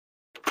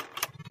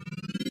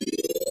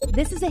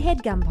This is a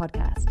HeadGum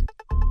podcast.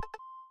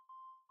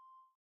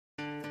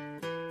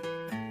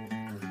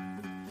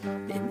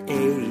 In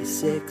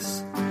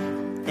 86,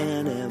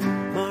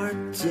 N.M.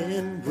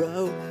 Martin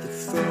wrote the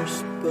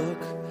first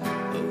book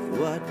of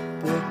what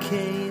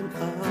became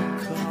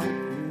a cult.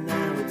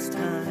 Now it's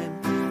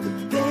time,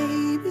 the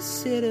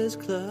Babysitter's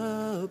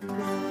Club.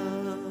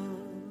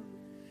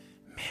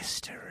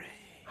 Mystery.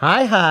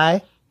 Hi.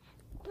 Hi.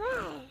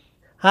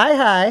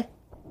 Hi.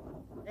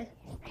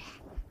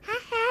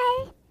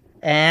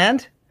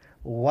 And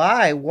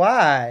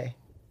why?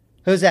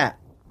 Who's that?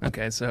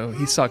 Okay, so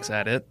he sucks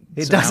at it.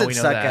 He so now doesn't we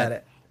know suck that. at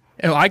it.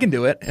 Oh, I can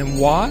do it. And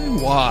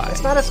why?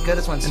 It's not as good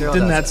as when Cyril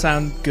Didn't does that it.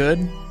 sound good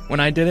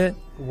when I did it?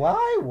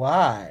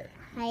 Why?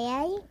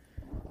 Hi.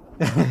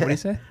 What do you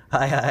say?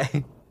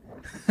 Hi.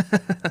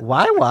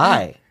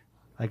 Why?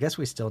 I guess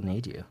we still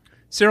need you.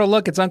 Cyril,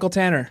 look, it's Uncle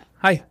Tanner.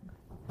 Hi,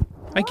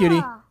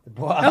 cutie.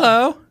 Wow.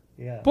 Hello.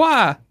 Yeah.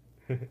 Blah.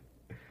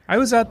 I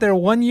was out there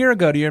 1 year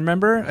ago. Do you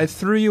remember? I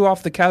threw you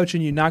off the couch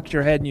and you knocked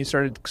your head and you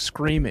started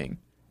screaming.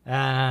 Don't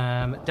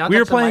We were touch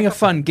the playing a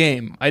microphone. fun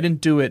game. I didn't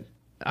do it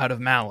out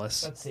of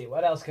malice. Let's see.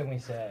 What else can we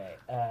say?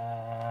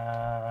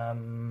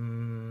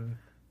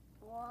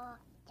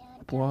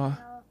 Blah.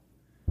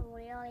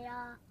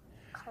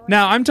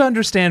 Now, I'm to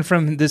understand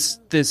from this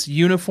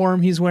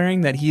uniform he's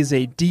wearing that he's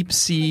a deep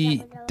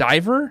sea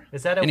diver.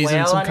 Is that a and he's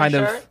whale in some on kind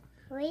your of shirt?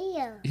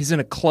 Whale. he's in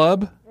a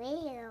club.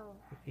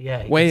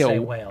 Yeah, you Whale. can say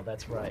whale.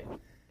 That's right.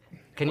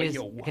 Can Whale.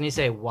 you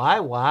say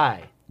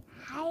why?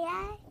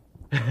 Hi.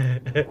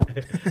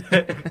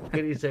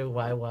 Can you say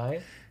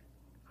why?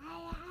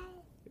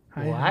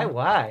 Hi.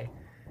 Why?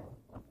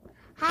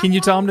 Can you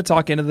tell him to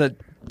talk into the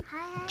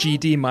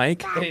GD mic?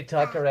 Can you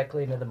talk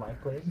directly into the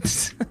mic,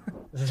 please?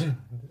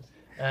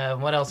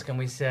 What else can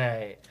we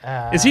say?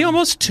 Is he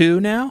almost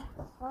 2 now?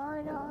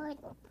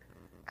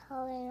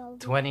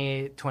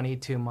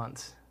 22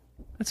 months.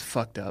 That's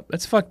fucked up.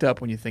 That's fucked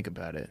up when you think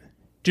about it.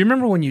 Do you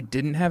remember when you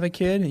didn't have a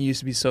kid and it used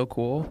to be so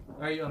cool?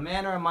 Are you a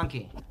man or a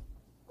monkey?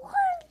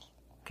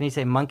 Can you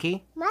say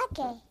monkey?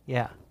 Monkey.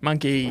 Yeah.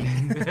 Monkey.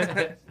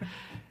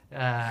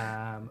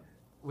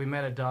 We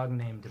met a dog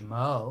named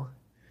Mo.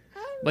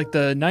 Like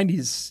the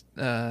 90s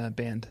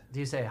band. Do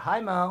you say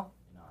hi, Mo?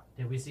 No.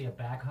 Did we see a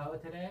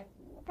backhoe today?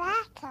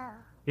 Backhoe.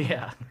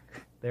 Yeah.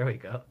 There we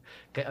go.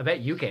 I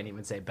bet you can't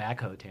even say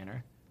backhoe,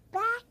 Tanner.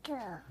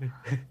 Backhoe.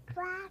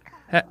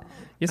 Ha-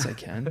 yes, I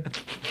can.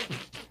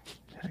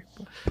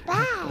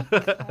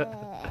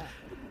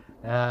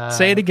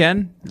 Say it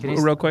again,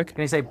 real quick.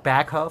 Can you say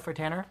backhoe for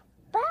Tanner?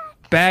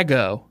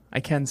 Bago. I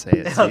can say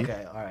it. See?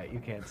 Okay, all right. You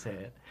can't say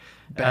it.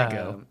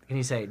 Bago. Can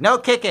you say no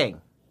kicking?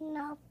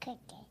 No kicking.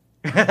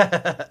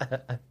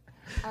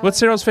 What's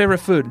Cyril's favorite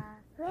food?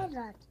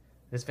 Riddle.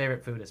 His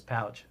favorite food is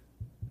pouch.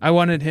 I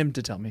wanted him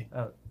to tell me.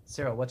 Oh,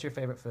 Cyril, what's your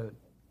favorite food?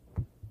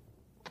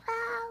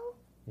 Pow.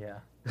 Yeah.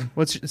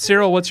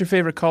 Cyril, what's your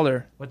favorite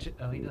color? He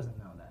doesn't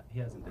know that. He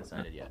hasn't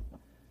decided yet.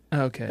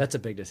 Okay. That's a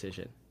big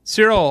decision.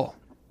 Cyril,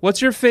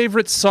 what's your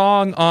favorite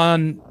song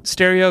on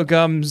Stereo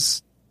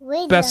Gum's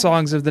Riddle. best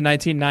songs of the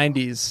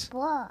 1990s?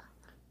 Boy.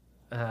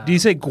 Do you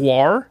say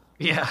Guar?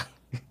 Yeah.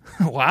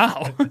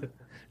 Wow.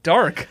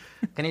 Dark.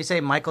 Can you say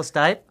Michael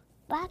Stipe?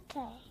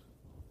 Bucket.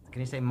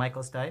 Can you say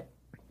Michael Stipe?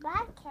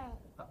 Bucket.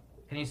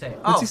 Can you say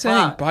What's he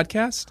saying? fuck?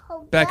 Podcast?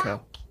 Oh, Backhoe.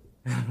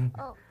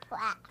 Oh,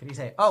 fuck. Can you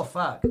say oh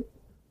fuck? Can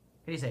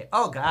you say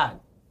oh god?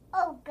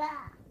 Oh,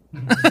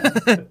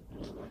 God.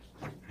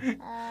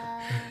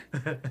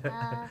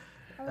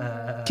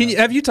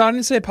 Have you taught him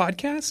to say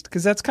podcast?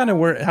 Because that's kind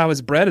of how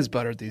his bread is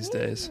buttered these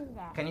days.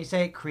 Can you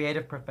say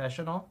creative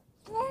professional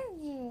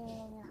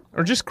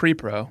Or just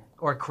Creepro.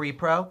 or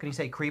Crepro? Can you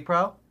say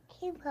Crepro?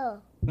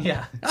 People.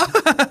 Yeah.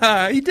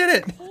 He did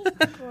it.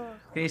 People.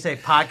 Can you say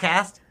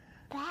podcast?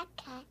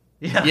 Bucket.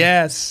 Yeah.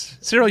 Yes.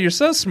 Cyril, you're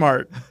so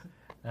smart.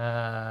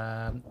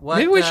 What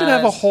Maybe we should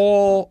have a does-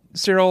 whole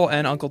Cyril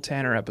and Uncle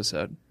Tanner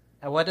episode.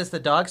 What does the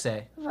dog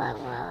say?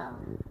 Wow.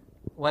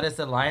 What does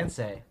the lion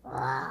say?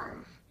 Wow.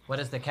 What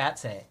does the cat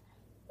say?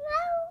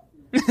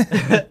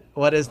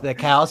 What does the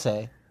cow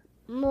say?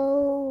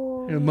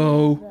 Moo.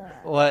 Mo.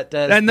 What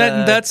does And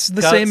then that's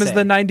the goat same as say?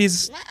 the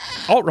 90s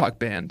alt rock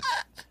band.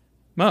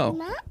 Mo.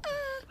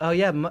 Oh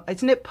yeah,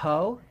 isn't it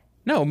Poe?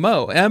 No,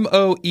 Mo.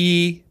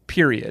 M-O-E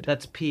period.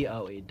 That's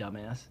P-O-E,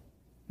 dumbass.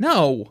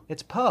 No.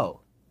 It's Poe.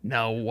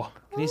 No.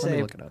 Can you Let me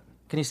say? look it up.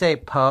 Can you say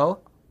Poe?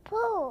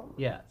 Poo.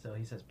 Yeah, so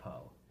he says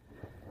Poe.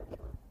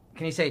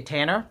 Can you say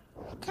Tanner?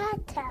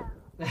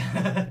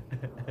 Tata.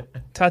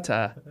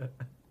 Tata.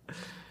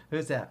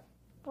 Who's that?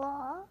 Boy.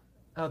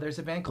 Oh, there's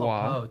a band called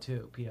Gua. Poe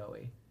too.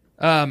 P-O-E.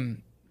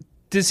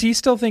 Does he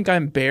still think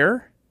I'm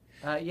Bear?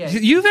 Yeah.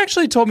 You've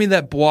actually told me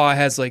that bois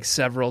has like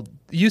several.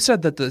 You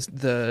said that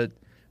the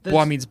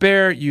bois means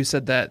bear. You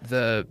said that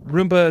the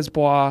Roomba is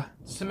bois.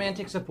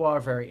 Semantics of bois are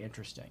very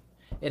interesting.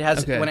 It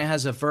has Okay. when it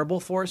has a verbal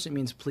force, it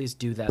means please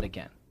do that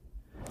again.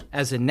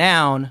 As a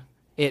noun,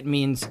 it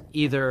means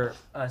either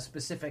a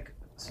specific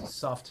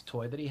soft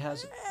toy that he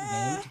has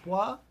named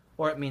bois,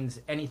 or it means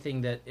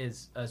anything that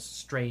is a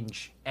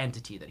strange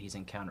entity that he's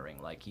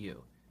encountering, like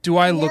you. Do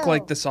I look No.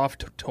 like the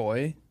soft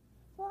toy?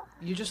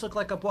 You just look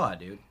like a bois,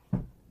 dude.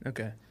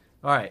 Okay.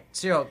 All right,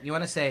 Cyril, you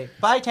want to say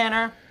bye,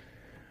 Tanner?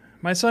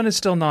 My son is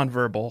still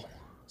nonverbal.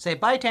 Say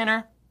bye,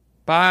 Tanner.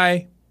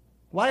 Bye.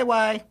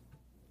 Why?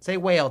 Say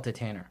whale to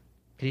Tanner.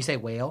 Can you say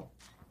whale?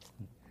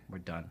 We're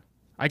done.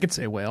 I could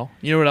say whale.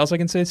 You know what else I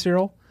can say,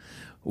 Cyril?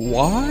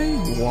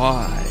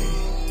 Why?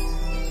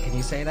 Can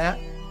you say that?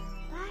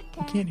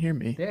 You can't hear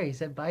me. There, he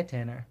said bye,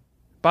 Tanner.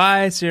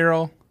 Bye,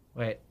 Cyril.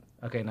 Wait.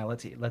 Okay, now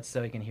let's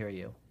so he can hear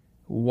you.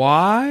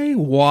 Why?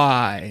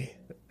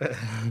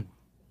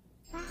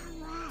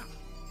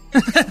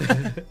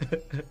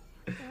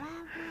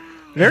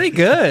 Very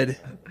good.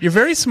 You're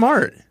very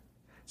smart.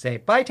 Say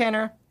bye,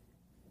 Tanner.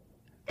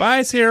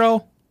 Bye,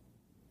 Cyril.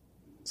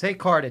 Say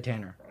car to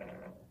Tanner.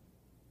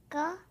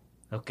 Go.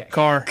 Okay.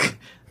 Car.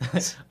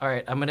 All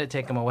right, I'm gonna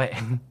take him away.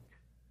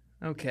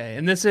 Okay,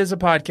 and this is a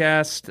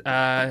podcast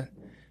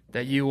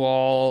that you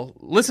all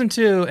listen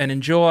to and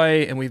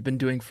enjoy, and we've been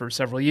doing for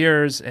several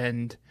years,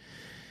 and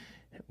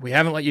we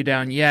haven't let you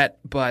down yet,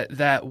 but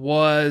that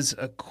was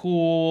a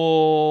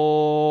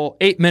cool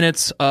 8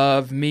 minutes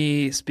of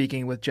me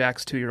speaking with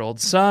Jack's 2-year-old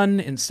son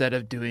instead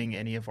of doing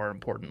any of our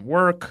important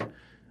work.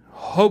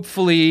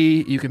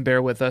 Hopefully, you can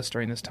bear with us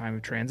during this time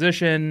of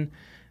transition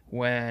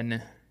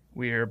when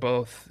we are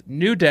both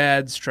new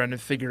dads trying to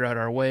figure out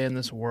our way in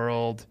this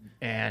world,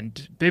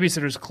 and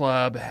Babysitter's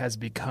Club has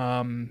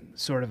become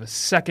sort of a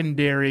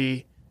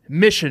secondary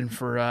mission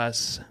for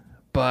us,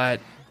 but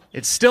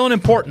it's still an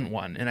important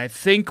one, and I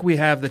think we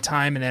have the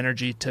time and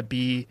energy to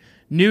be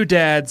new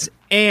dads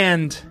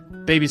and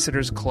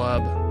Babysitter's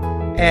Club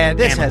And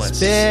this analysts.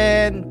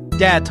 has been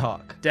Dad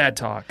Talk. Dad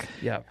talk.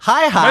 Yeah.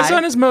 Hi. My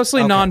son is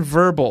mostly Okay.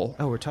 nonverbal.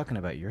 Oh, we're talking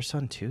about your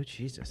son too?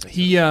 Jesus.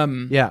 He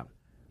Yeah.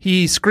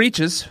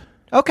 screeches,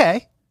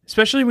 Okay.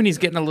 especially when he's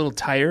getting a little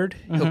tired.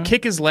 He'll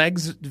kick his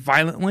legs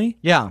violently,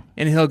 Yeah.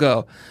 and he'll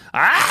go,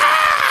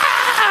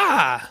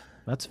 ah!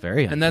 That's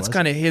very And that's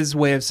kind of his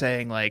way of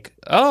saying, like,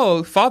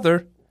 oh,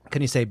 father.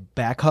 Can you say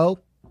backhoe?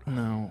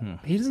 No.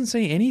 He doesn't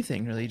say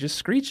anything, really. He just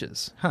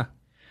screeches. Huh.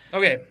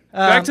 Okay,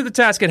 back to the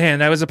task at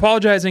hand. I was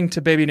apologizing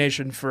to Baby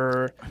Nation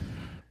for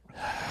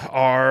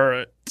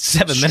our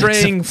 7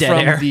 minutes of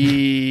dead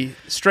air.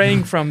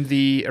 straying from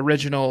the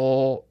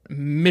original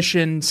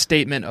mission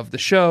statement of the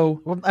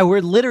show.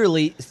 We're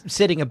literally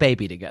sitting a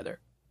baby together.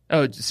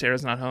 Oh,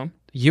 Sarah's not home?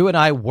 You and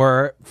I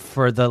were,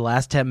 for the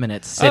last 10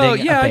 minutes, sitting Oh,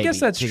 yeah, a I baby guess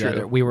that's together.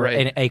 true. We were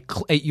Right. in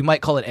you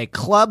might call it a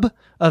club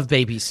of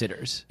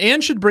babysitters.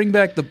 Anne should bring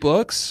back the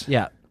books.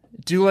 Yeah.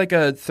 Do like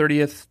a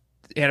 30th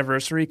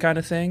anniversary kind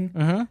of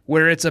thing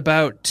where it's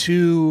about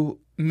two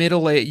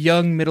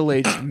young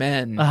middle-aged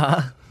men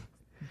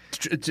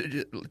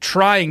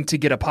trying to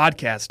get a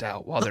podcast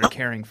out while they're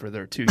caring for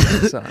their 2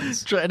 young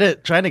sons.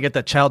 Trying to get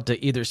the child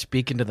to either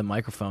speak into the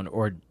microphone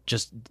or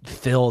just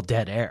fill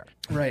dead air.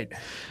 Right.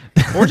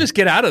 Or just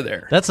get out of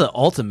there. That's the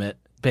ultimate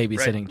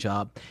babysitting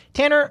job.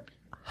 Tanner,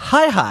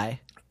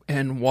 hi.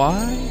 And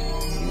why?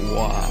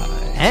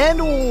 And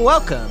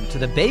welcome to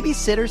the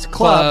Babysitters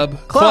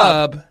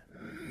Club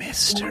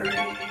Mystery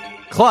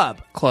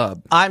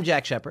Club. I'm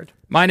Jack Shepard.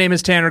 My name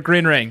is Tanner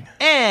Greenring.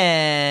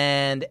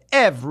 And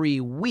every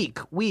week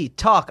we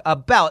talk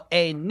about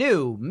a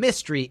new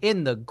mystery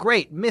in the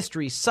Great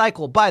Mystery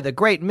Cycle by the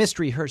Great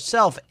Mystery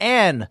herself,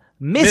 Anne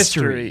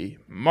Mystery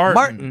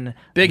Martin.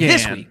 Big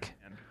This Ann. week,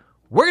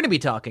 we're going to be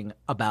talking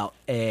about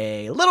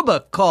a little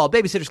book called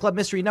Babysitter's Club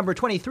Mystery number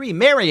 23,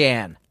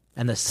 Marianne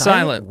and the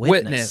Silent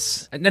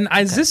Witness. And then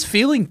is this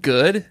feeling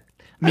good?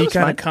 Me was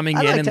kind fine. of coming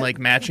I in liked and it. like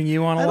matching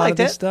you on a I lot of liked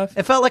this it. stuff.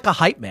 It felt like a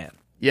hype man.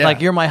 Yeah.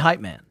 Like you're my hype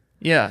man.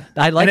 Yeah.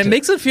 I liked and it it.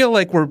 makes it feel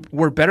like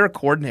we're better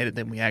coordinated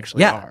than we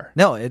actually Yeah. are.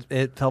 No,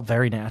 it felt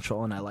very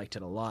natural, and I liked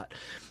it a lot.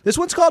 This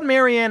one's called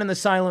Marianne and the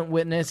Silent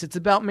Witness. It's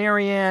about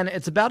Marianne.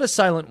 It's about a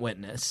silent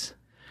witness.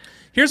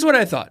 Here's what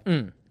I thought.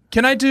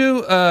 Can I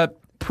do a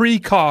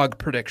precog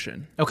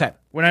prediction? Okay.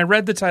 When I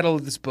read the title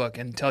of this book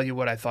and tell you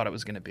what I thought it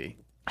was going to be.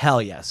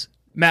 Hell yes.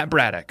 Matt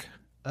Braddock.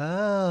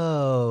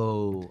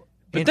 Oh.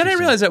 But then I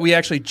realized that we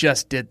actually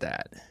just did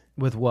that.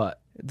 With what?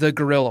 The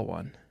gorilla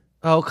one.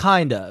 Oh,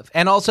 kind of.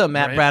 And also,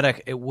 Matt Right.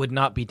 Braddock, it would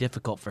not be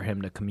difficult for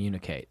him to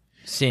communicate.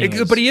 Seeing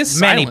But he is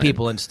many silent.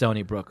 people in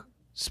Stony Brook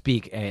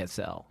speak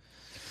ASL.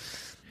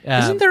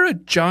 Isn't there a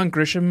John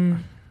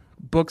Grisham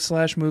book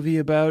 / movie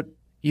about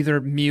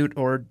either mute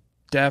or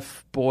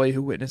deaf boy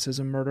who witnesses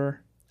a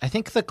murder? I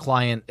think The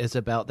Client is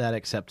about that,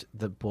 except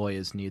the boy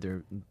is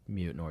neither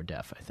mute nor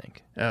deaf, I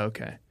think. Oh,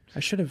 okay. I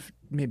should have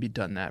maybe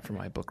done that for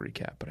my book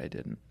recap, but I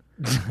didn't.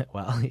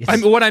 Well,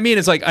 What I mean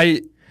is, like,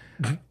 I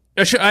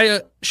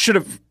should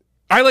have.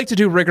 I like to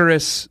do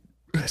rigorous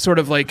sort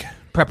of like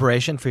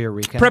preparation for your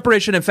recap.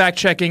 preparation and fact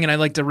checking, and I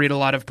like to read a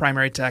lot of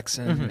primary texts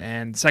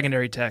and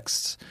secondary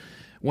texts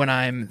when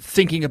I'm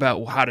thinking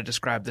about how to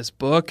describe this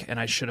book, and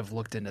I should have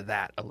looked into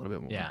that a little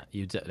bit more. Yeah,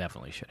 you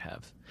definitely should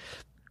have.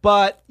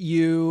 But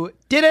you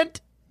didn't,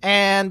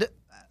 and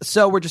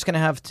so we're just going to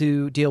have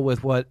to deal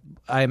with what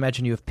I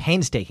imagine you have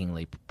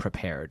painstakingly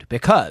prepared,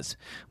 because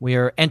we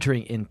are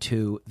entering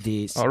into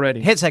the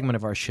Already. hit segment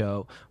of our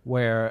show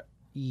where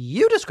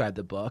you describe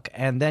the book,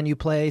 and then you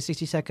play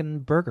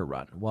 60-second burger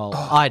run while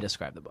I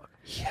describe the book.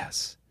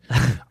 Yes.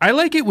 I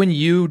like it when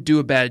you do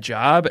a bad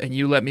job and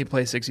you let me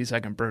play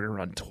 60-second burger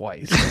run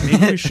twice.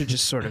 Maybe we should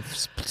just sort of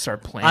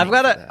start playing.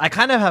 I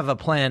kind of have a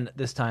plan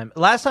this time.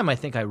 Last time I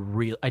think I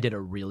did a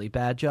really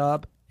bad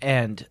job,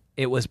 and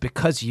it was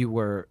because you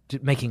were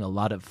making a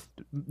lot of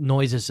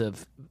noises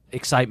of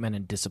excitement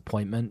and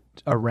disappointment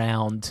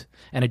around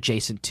and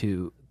adjacent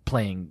to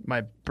playing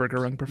my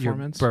burger run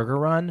performance. Your burger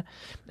run,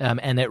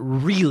 and it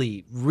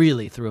really,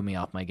 really threw me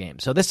off my game.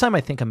 So this time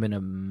I think I'm going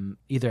to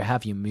either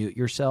have you mute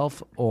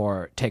yourself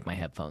or take my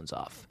headphones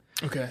off.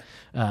 Okay.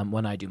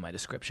 When I do my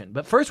description.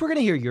 But first we're going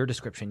to hear your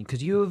description,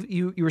 because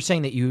you were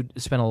saying that you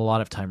spent a lot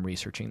of time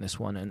researching this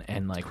one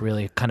and like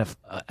really kind of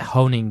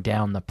honing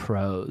down the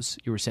prose.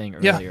 You were saying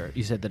earlier. Yeah.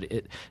 You said that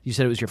it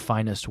was your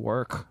finest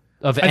work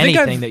of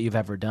anything that you've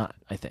ever done,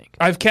 I think.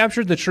 I've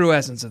captured the true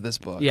essence of this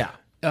book. Yeah.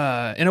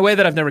 In a way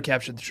that I've never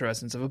captured the true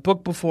essence of a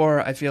book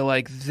before. I feel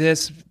like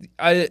this...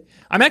 I'm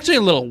actually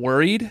a little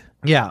worried.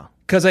 Yeah.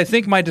 Because I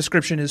think my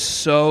description is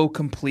so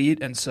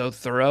complete and so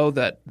thorough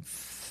that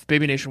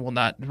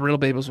Real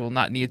Babies will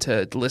not need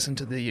to listen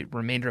to the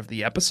remainder of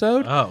the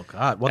episode. Oh,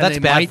 God. Well, and that's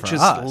they bad might for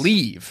just us.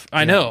 leave.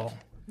 I know.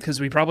 Because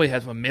we probably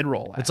have a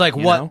mid-roll. It's like,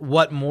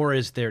 what more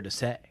is there to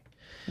say?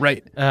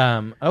 Right.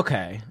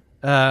 Okay.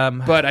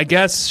 But I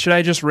guess, should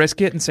I just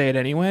risk it and say it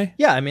anyway?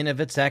 Yeah, I mean, if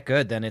it's that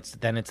good, then it's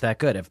that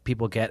good. If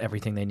people get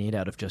everything they need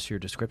out of just your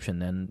description,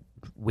 then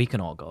we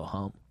can all go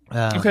home.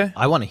 Okay.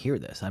 I want to hear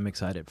this. I'm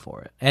excited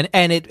for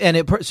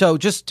it. So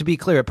just to be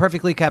clear, it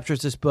perfectly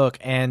captures this book,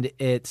 and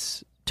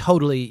it's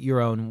totally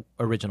your own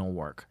original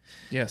work.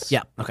 Yes.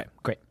 Yeah. Okay.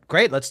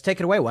 Great. Let's take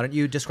it away. Why don't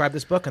you describe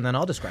this book, and then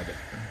I'll describe it.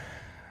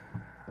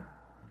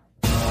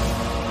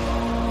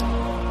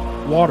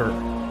 Water,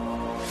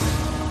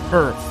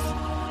 earth,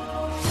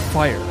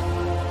 fire,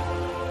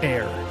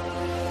 air.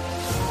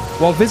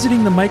 While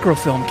visiting the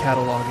microfilm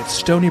catalog at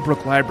Stony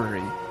Brook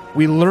Library,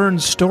 we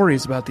learned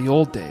stories about the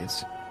old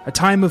days, a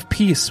time of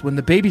peace when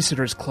the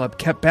Babysitters Club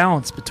kept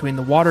balance between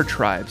the Water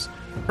Tribes,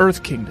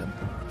 Earth Kingdom,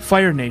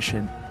 Fire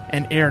Nation,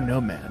 and Air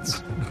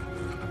Nomads.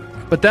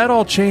 But that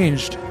all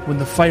changed when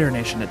the Fire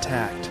Nation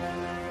attacked.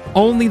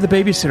 Only the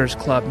Babysitters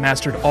Club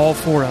mastered all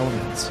four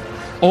elements.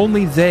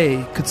 Only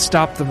they could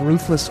stop the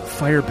ruthless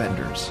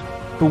firebenders.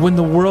 But when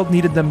the world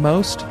needed them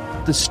most,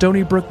 the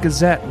Stony Brook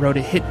Gazette wrote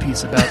a hit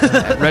piece about them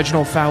at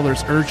Reginald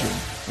Fowler's urging,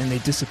 and they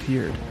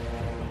disappeared.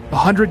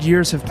 100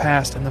 years have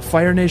passed, and the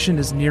Fire Nation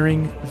is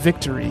nearing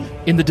victory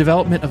in the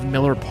development of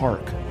Miller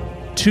Park.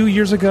 2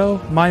 years ago,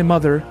 my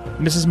mother,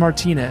 Mrs.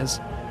 Martinez,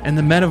 and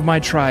the men of my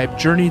tribe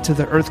journeyed to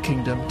the Earth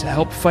Kingdom to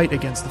help fight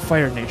against the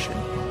Fire Nation,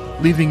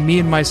 leaving me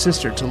and my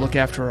sister to look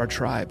after our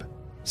tribe.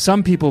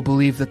 Some people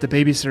believe that the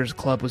Babysitters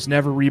Club was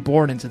never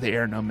reborn into the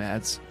Air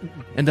Nomads,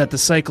 and that the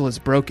cycle is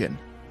broken.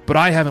 But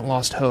I haven't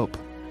lost hope.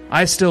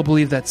 I still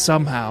believe that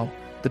somehow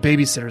the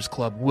Babysitters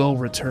Club will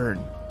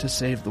return to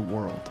save the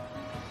world.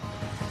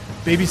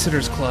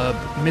 Babysitters Club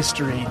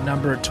Mystery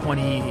number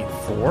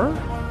 24?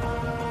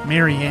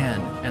 Mary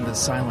Ann and the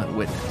Silent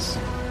Witness.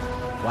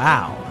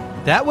 Wow.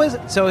 That was...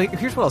 So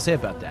here's what I'll say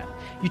about that.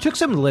 You took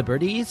some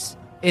liberties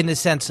in the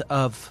sense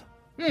of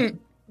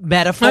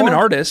metaphor. I'm an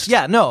artist.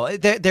 Yeah, no.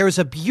 There was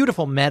a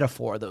beautiful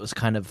metaphor that was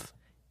kind of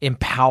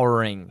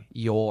empowering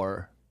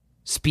your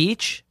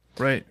speech.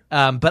 Right.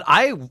 But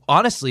I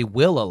honestly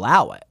will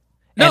allow it.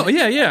 No, And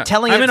yeah.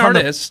 I'm an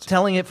artist.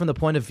 Telling it from the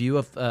point of view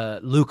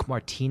of Luke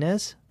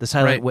Martinez, the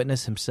silent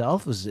witness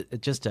himself, was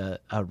just a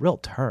real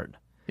turn.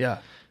 Yeah.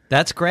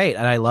 That's great,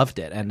 and I loved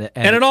it. And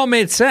it all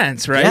made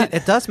sense, right? Yeah,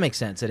 it does make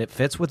sense, and it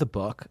fits with the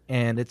book,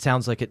 and it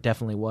sounds like it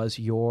definitely was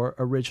your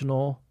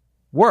original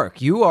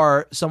work. You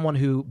are someone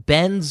who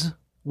bends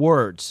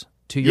words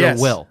to your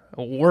will.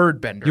 A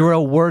word bender. You're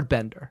a word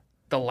bender.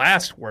 The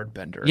last word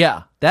bender.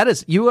 Yeah, that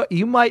is you.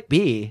 You might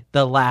be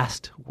the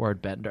last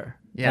word bender.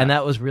 Yeah, and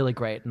that was really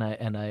great, and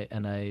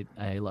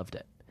I loved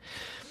it.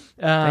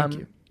 Thank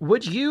you.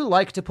 Would you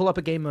like to pull up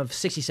a game of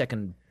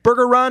 60-second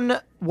burger run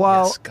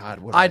while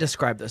I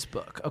describe this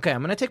book? Okay,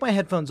 I'm going to take my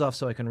headphones off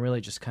so I can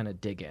really just kind of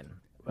dig in.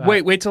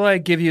 Wait till I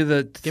give you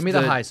the... Give me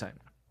the high sign.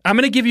 I'm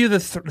going to give you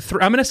the...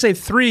 I'm going to say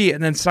 3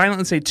 and then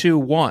silently say 2,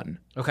 1.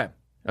 Okay.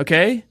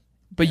 Okay?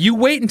 But you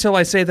wait until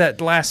I say that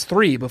last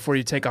 3 before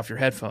you take off your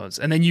headphones,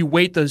 and then you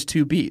wait those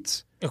 2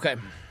 beats. Okay.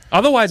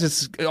 Otherwise,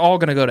 it's all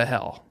going to go to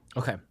hell.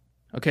 Okay.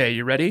 Okay,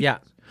 you ready? Yeah.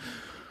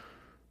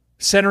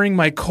 Centering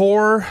my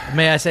core.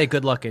 May I say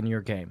good luck in your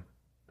game?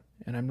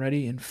 And I'm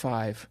ready in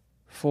 5,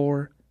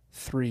 4,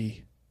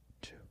 3,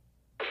 2.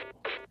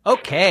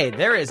 Okay,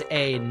 there is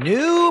a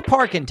new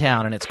park in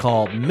town, and it's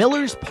called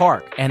Miller's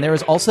Park. And there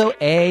is also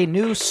a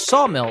new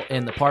sawmill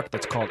in the park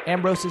that's called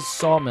Ambrose's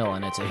Sawmill,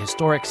 and it's a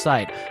historic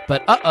site.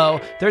 But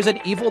there's an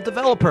evil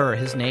developer.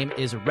 His name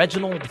is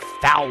Reginald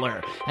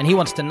Fowler, and he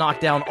wants to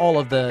knock down all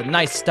of the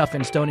nice stuff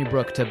in Stony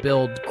Brook to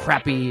build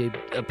crappy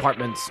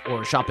apartments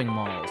or shopping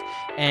malls.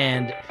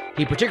 And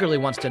he particularly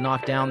wants to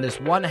knock down this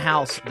one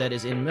house that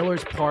is in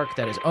Miller's Park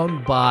that is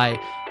owned by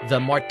the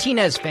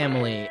Martinez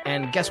family.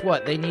 And guess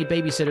what? They need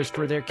babysitters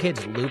for their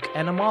kids, Luke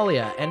and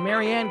Amalia. And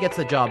Marianne gets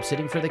the job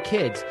sitting for the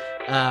kids.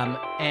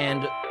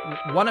 And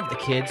one of the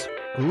kids,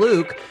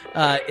 Luke,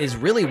 is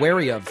really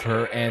wary of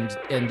her and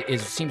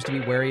seems to be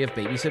wary of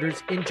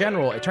babysitters in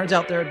general. It turns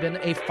out there had been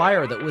a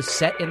fire that was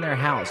set in their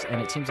house,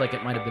 and it seems like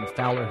it might have been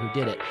Fowler who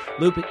did it.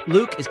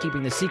 Luke is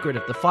keeping the secret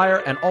of the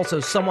fire, and also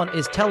someone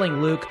is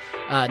telling Luke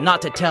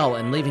not to tell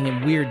and leaving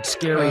him weird,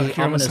 scary,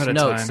 ominous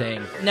notes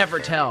saying, never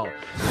tell.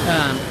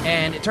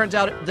 And it turns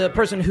out the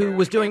person who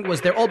was doing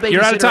was their old babysitter,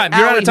 You're out of time.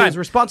 Allie, You're out of time. who was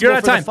responsible You're out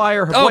of for time. the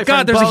fire. Her Oh, boyfriend,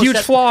 God, there's a Bo, huge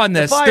set flaw in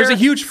the this. fire. There's a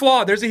huge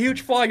flaw. There's a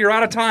huge flaw. You're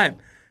out of time.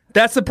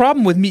 That's the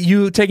problem with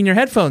you taking your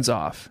headphones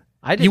off.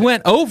 You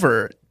went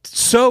over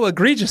so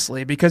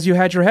egregiously because you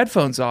had your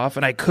headphones off,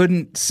 and I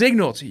couldn't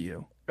signal to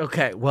you.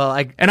 Okay, well,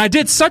 I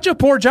did such a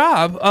poor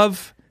job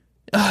of.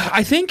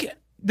 I think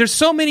there's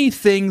so many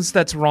things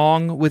that's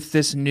wrong with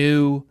this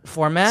new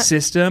format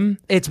system.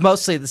 It's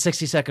mostly the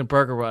 60-second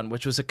burger run,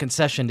 which was a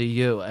concession to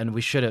you, and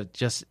we should have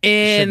just.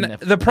 And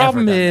the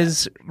problem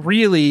is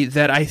really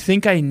that I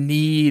think I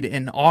need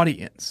an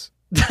audience.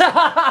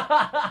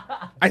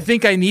 I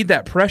think I need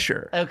that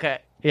pressure. Okay.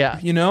 Yeah.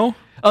 You know?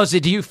 Oh, so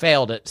you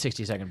failed at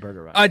 60-second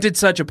burger run? I did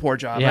such a poor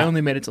job. Yeah. I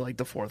only made it to like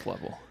the 4th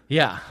level.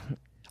 Yeah.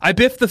 I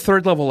biffed the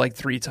 3rd level like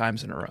 3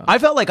 times in a row. I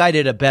felt like I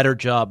did a better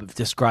job of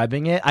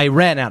describing it. I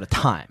ran out of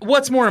time.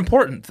 What's more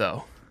important,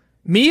 though?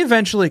 Me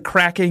eventually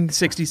cracking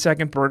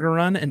 60-second burger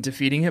run and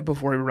defeating it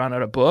before we run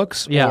out of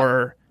books,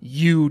 or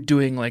you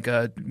doing like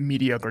a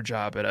mediocre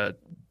job at a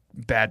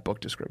bad book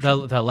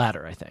description? The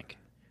latter, I think.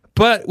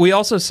 But we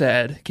also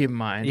said, keep in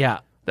mind, Yeah.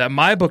 that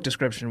my book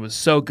description was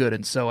so good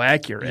and so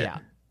accurate. Yeah.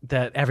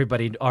 That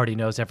everybody already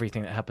knows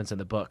everything that happens in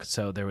the book,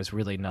 so there was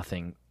really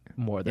nothing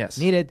more that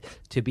needed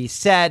to be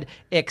said,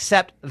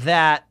 except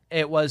that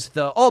it was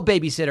the old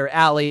babysitter,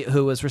 Allie,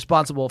 who was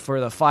responsible for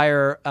the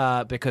fire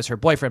because her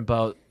boyfriend,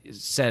 Bo,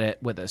 set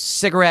it with a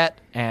cigarette,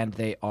 and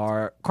they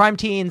are crime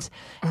teens,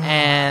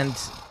 and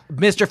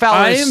Mr. Fowler.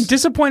 I am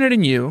disappointed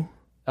in you.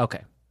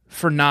 Okay.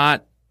 For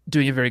not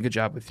doing a very good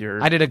job with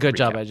your. I did a good recap.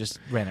 job. I just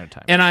ran out of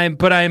time. And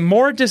I'm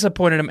more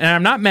disappointed, and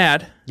I'm not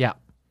mad. Yeah.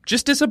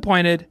 Just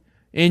disappointed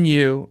in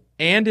you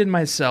and in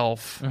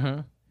myself. Mm-hmm.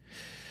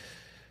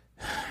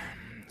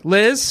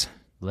 Liz.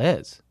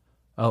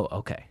 Oh,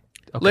 okay.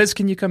 Liz,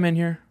 can you come in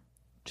here?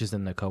 Just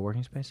in the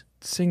co-working space?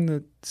 Sing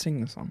the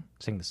song.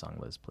 Sing the song,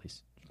 Liz,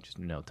 please. Just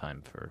no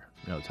time for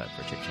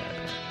chit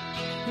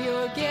chat.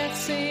 You're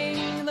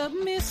guessing the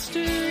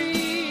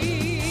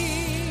mystery.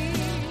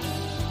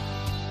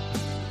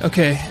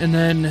 Okay, and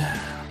then.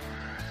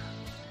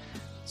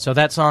 So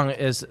that song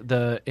is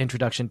the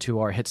introduction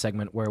to our hit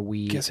segment where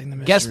we guess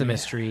the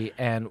mystery.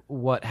 And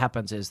what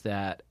happens is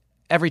that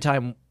every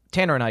time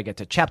Tanner and I get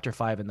to chapter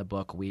 5 in the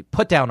book, we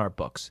put down our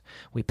books,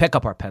 we pick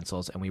up our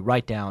pencils, and we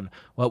write down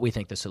what we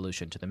think the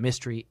solution to the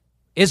mystery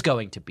is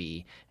going to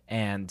be.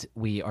 And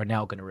we are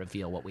now going to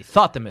reveal what we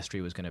thought the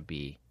mystery was going to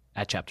be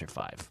at chapter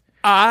 5.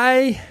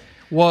 I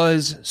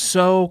was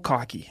so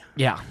cocky.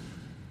 Yeah.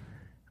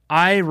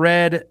 I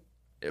read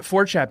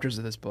 4 chapters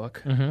of this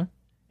book. Mm-hmm.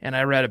 And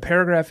I read a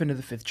paragraph into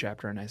the 5th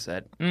chapter, and I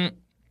said,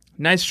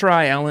 nice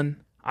try,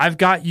 Ellen. I've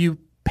got you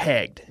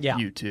pegged,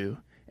 you two.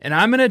 And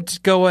I'm going to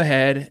go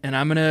ahead, and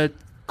I'm going to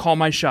call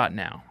my shot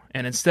now.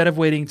 And instead of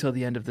waiting until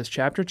the end of this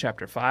chapter,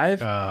 chapter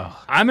 5,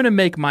 I'm going to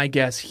make my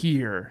guess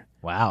here.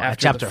 Wow,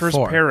 after chapter the first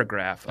 4.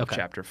 paragraph of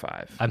chapter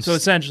 5. So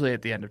essentially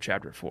at the end of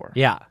chapter 4.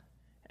 Yeah.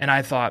 And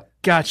I thought,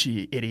 gotcha,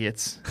 you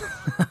idiots.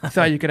 You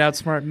thought you could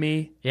outsmart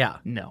me? Yeah.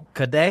 No.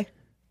 Could they?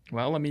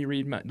 Well, let me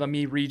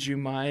read you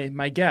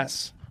my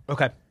guess.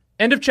 Okay.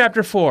 End of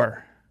chapter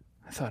 4.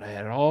 I thought I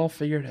had it all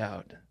figured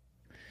out.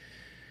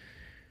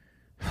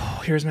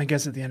 Oh, here's my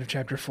guess at the end of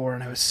chapter 4,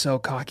 and I was so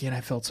cocky and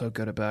I felt so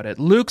good about it.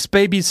 Luke's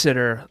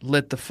babysitter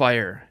lit the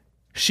fire.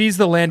 She's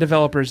the land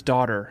developer's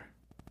daughter.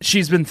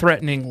 She's been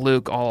threatening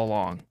Luke all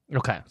along.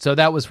 Okay, so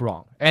that was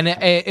wrong. And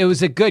it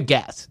was a good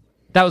guess.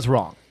 That was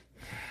wrong.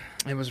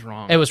 It was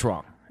wrong. It was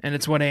wrong. And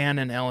it's what Anne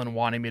and Ellen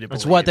wanted me to believe.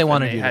 It's what they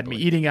wanted you to believe. They had me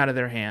eating out of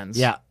their hands.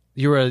 Yeah.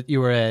 You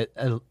were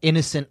a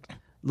innocent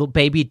little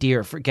baby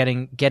deer for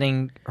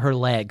getting her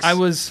legs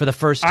for the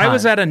first time. I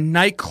was at a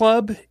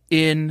nightclub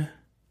in...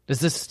 Is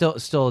this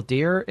still a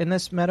deer in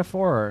this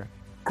metaphor? Or?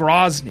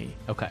 Grozny.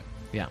 Okay,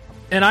 yeah.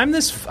 And I'm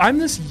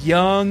this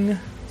young,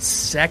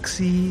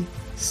 sexy,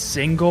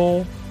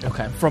 single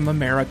from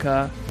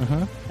America.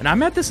 Mm-hmm. And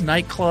I'm at this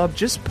nightclub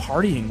just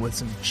partying with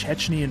some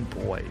Chechnyan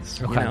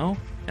boys, you know?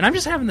 And I'm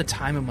just having the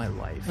time of my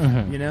life,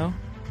 you know?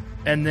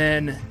 And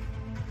then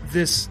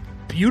this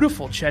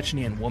beautiful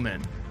Chechnyan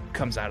woman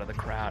comes out of the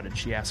crowd and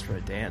she asks for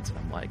a dance. And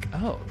I'm like,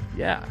 oh,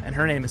 yeah. And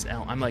her name is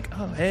Ellen. I'm like,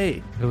 oh,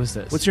 hey. Who is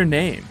this? What's your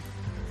name?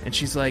 And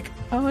she's like,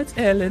 oh, it's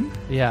Ellen.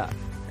 Yeah.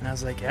 And I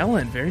was like,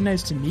 Ellen, very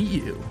nice to meet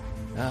you.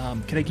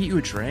 Can I get you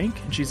a drink?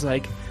 And she's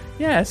like,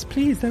 yes,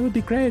 please, that would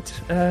be great.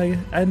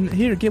 And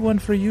here, get one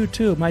for you,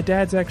 too. My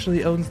dad's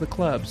actually owns the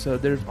club, so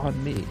they're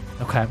on me.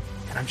 Okay.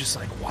 And I'm just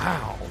like,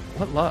 wow,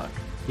 what luck.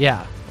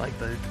 Yeah. Like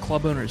the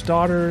club owner's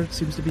daughter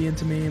seems to be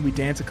into me, and we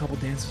dance a couple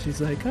dances. She's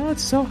like, "Oh,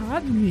 it's so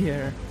hot in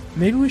here.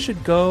 Maybe we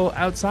should go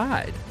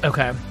outside."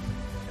 Okay.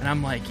 And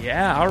I'm like,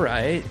 "Yeah, all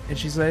right." And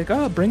she's like,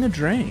 "Oh, bring a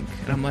drink."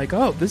 And I'm like,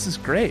 "Oh, this is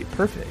great,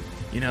 perfect."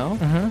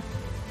 Mm-hmm.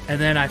 And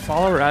then I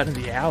follow her out in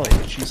the alley,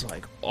 and she's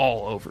like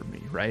all over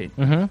me, right?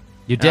 Mm-hmm.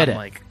 You did I'm it.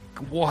 like,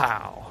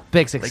 wow,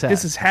 Big success. Like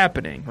this is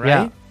happening, right?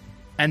 Yeah.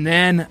 And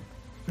then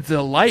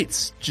the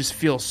lights just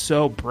feel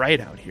so bright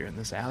out here in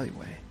this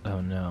alleyway,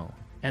 Oh, no.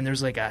 and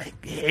there's like a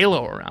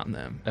halo around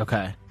them.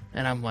 Okay.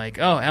 And I'm like,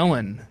 "Oh,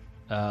 Ellen,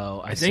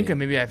 Oh, I think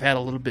maybe I've had a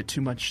little bit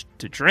too much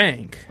to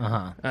drink.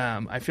 Uh-huh.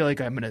 I feel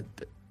like I'm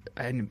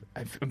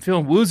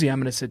feeling woozy. I'm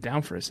gonna sit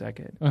down for a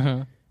second."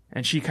 Mm-hmm.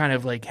 And she kind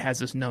of like has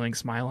this knowing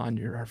smile on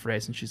her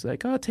face, and she's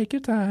like, "Oh, take your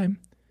time."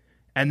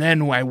 And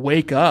then when I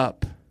wake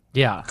up,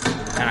 Yeah.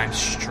 and I'm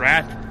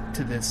strapped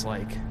to this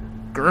like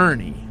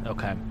gurney,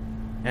 Okay.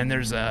 and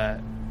there's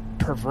a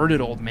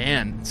perverted old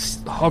man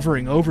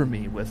hovering over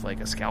me with like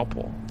a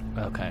scalpel.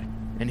 Okay.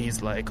 And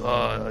he's like,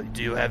 "Oh,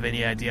 do you have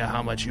any idea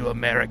how much you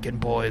American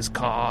boys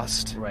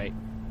cost?" Right.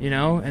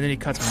 And then he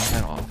cuts my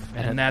head off.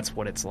 And that's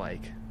what it's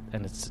like.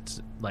 And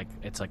it's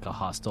like a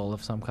hostel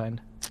of some kind?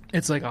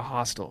 It's like a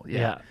hostel,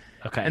 yeah.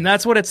 Okay. And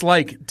that's what it's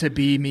like to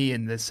be me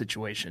in this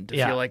situation, to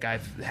Yeah. feel like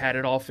I've had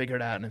it all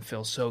figured out and it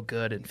feels so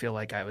good and feel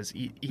like I was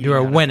eating You were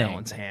out of winning.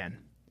 Ellen's hand.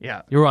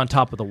 Yeah, You were on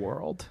top of the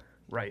world.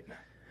 right.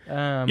 You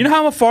You know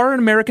how far an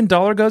American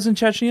dollar goes in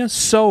Chechnya?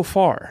 So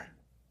far.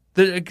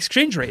 The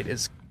exchange rate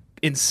is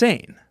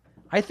insane.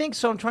 I think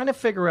so. I'm trying to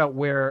figure out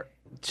where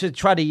to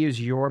try to use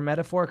your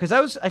metaphor,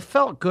 because I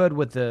felt good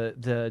with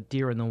the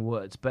deer in the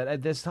woods,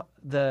 but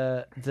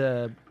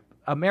the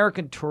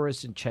American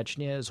tourist in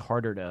Chechnya is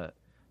harder to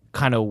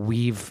kind of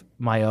weave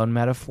my own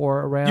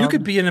metaphor around. You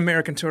could be an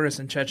American tourist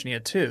in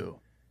Chechnya too.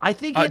 I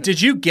think.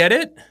 Did you get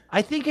it?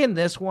 I think in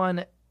this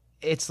one,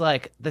 it's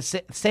like the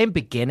same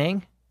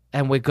beginning,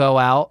 and we go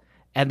out,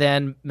 and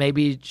then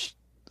maybe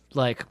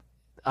like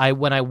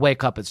when I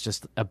wake up, it's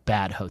just a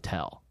bad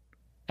hotel.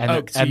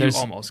 And, So and you there's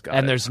almost got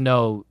and it. there's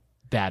no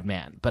bad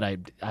man, but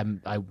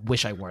I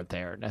wish I weren't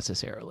there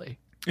necessarily.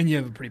 And you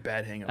have a pretty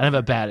bad hangover. I have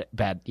a bad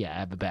I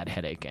have a bad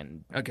headache,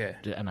 and Okay.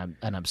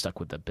 I'm stuck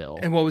with the bill.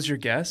 And what was your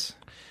guess?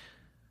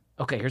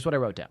 Okay, here's what I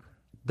wrote down.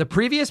 The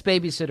previous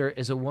babysitter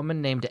is a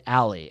woman named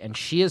Allie, and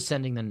she is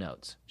sending the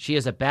notes. She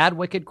is a bad,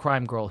 wicked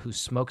crime girl who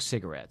smokes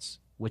cigarettes,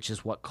 which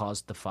is what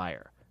caused the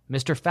fire.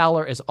 Mr.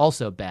 Fowler is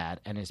also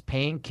bad and is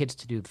paying kids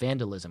to do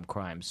vandalism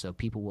crimes so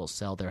people will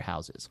sell their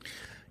houses.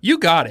 You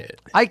got it.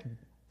 I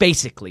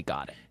basically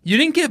got it. You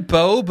didn't get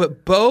Bo,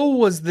 but Bo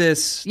was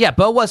this. Yeah,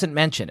 Bo wasn't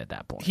mentioned at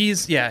that point.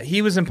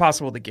 He was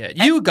impossible to get.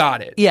 You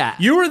got it. Yeah.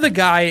 You were the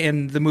guy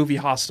in the movie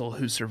Hostel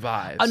who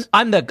survives.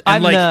 I'm the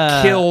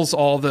kills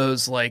all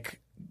those like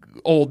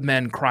old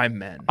men, crime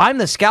men. I'm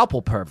the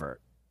scalpel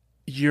pervert.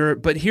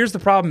 But here's the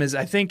problem is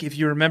I think if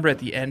you remember at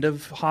the end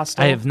of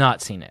Hostel, I have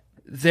not seen it.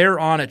 they're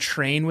on a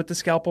train with the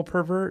scalpel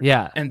pervert.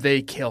 Yeah. And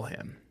they kill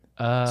him.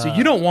 So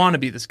you don't want to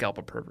be the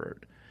scalpel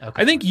pervert.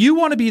 Okay. I think you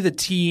want to be the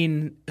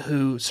teen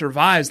who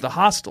survives the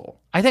hostel.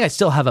 I think I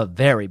still have a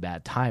very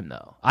bad time,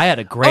 though. I had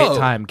a great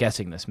time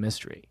guessing this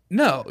mystery.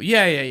 No,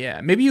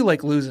 yeah. Maybe you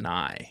like lose an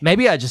eye.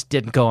 Maybe I just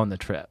didn't go on the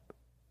trip.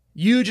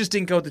 You just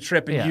didn't go with the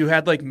trip, and Yeah. you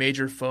had like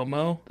major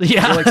FOMO.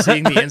 Yeah. You're like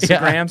seeing the Yeah.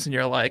 Instagrams, and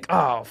you're like,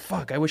 "Oh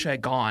fuck, I wish I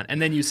had gone."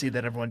 And then you see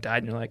that everyone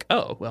died, and you're like,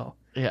 "Oh well,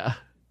 Yeah.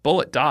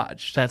 bullet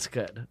dodged." That's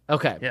good.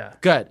 Okay. Yeah.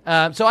 Good.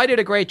 So I did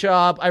a great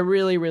job. I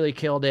really, really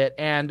killed it.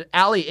 And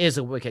Allie is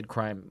a wicked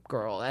crime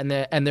girl, and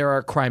there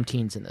are crime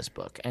teens in this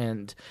book.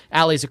 And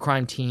Allie's a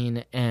crime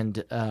teen,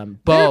 and Bo.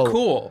 They're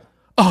cool.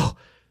 Oh,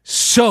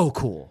 so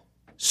cool.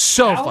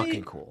 So Allie-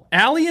 fucking cool.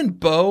 Allie and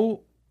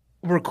Bo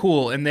were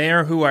cool, and they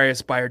are who I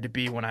aspired to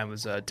be when I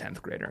was a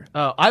 10th grader.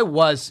 Oh, I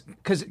was,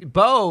 because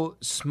Bo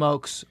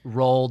smokes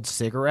rolled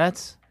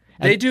cigarettes.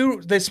 They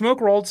smoke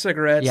rolled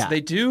cigarettes. Yeah.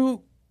 They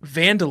do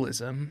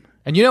vandalism.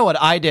 And you know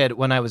what I did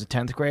when I was a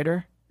 10th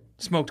grader?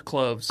 Smoked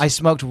cloves. I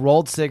smoked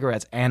rolled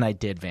cigarettes and I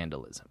did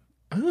vandalism.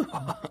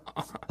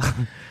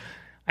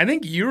 I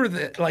think you were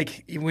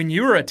when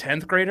you were a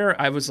 10th grader,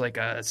 I was like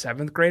a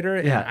 7th grader,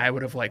 and Yeah. I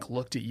would have like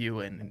looked at you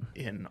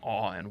in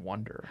awe and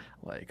wonder.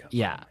 Like,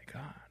 Yeah. oh my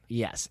God.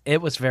 Yes,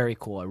 it was very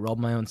cool. I rolled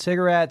my own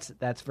cigarettes.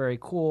 That's very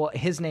cool.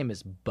 His name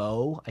is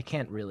Bo. I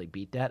can't really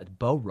beat that. It's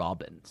Bo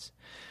Robbins.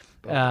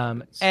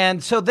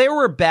 And so they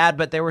were bad,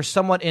 but they were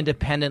somewhat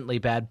independently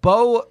bad.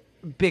 Bo,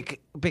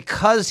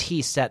 because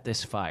he set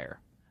this fire,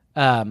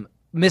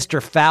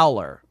 Mr.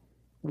 Fowler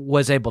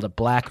was able to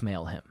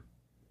blackmail him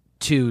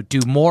to do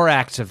more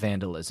acts of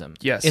vandalism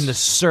Yes. in the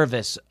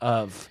service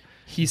of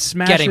He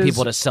smashes getting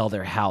people to sell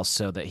their house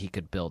so that he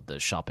could build the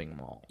shopping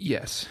mall.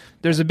 Yes.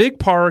 There's a big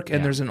park, and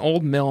Yeah. there's an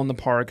old mill in the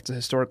park. It's a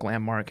historic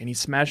landmark, and he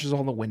smashes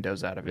all the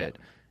windows out of it.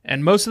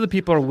 And most of the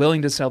people are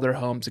willing to sell their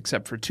homes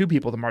except for two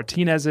people, the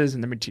Martinezes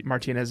and the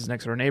Martinez's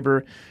next door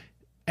neighbor.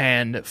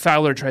 And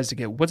Fowler tries to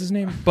get, what's his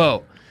name?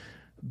 Bo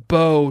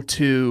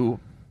to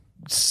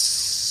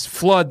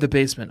flood the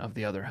basement of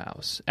the other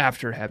house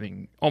after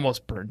having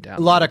almost burned down.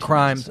 A lot of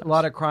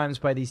crimes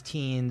by these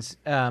teens.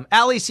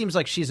 Allie seems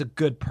like she's a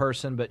good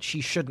person, but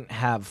she shouldn't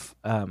have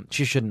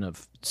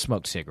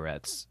smoked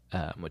cigarettes,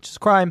 which is a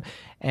crime,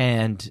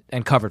 and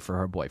covered for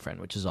her boyfriend,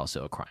 which is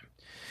also a crime.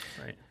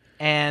 Right.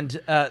 And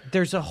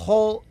there's a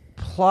whole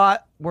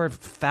plot where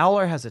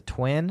Fowler has a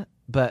twin,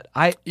 but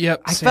I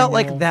felt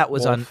like that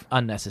was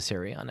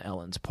unnecessary on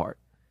Ellen's part.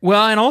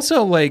 Well, and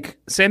also, like,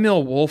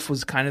 Samuel Wolf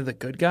was kind of the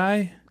good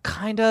guy.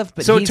 Kind of,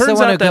 but so he's it turns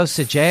the one out who that goes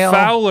to jail.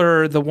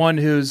 Fowler, the one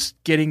who's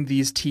getting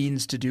these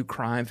teens to do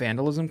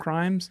vandalism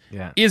crimes,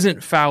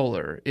 isn't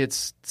Fowler.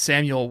 It's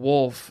Samuel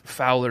Wolf,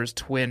 Fowler's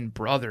twin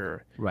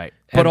brother. Right.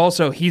 But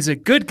also, he's a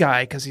good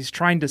guy because he's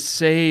trying to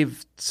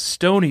save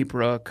Stony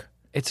Brook.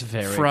 It's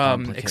very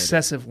from complicated.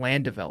 Excessive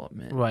land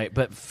development. Right,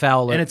 but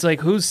Fowler... And it's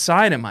like, whose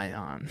side am I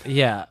on?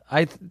 Yeah,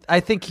 I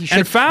think he should...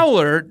 And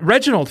Fowler,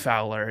 Reginald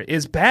Fowler,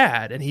 is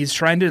bad, and he's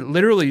trying to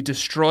literally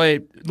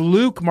destroy...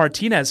 Luke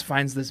Martinez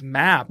finds this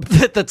map.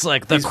 That's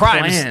like, the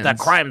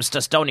crimes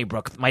to Stony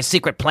Brook. My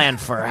secret plan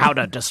for how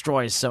to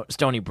destroy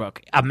Stony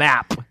Brook. A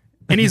map.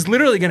 And he's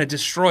literally going to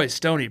destroy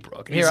Stony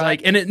Brook. And he's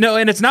like, and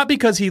it's not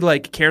because he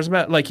like cares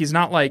about, like, he's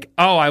not like,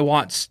 oh, I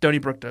want Stony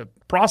Brook to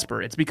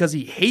prosper. It's because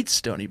he hates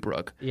Stony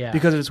Brook. Yeah.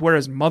 Because it's where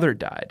his mother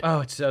died. Oh,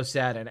 it's so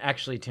sad. And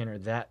actually, Tanner,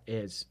 that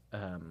is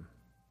a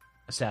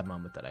sad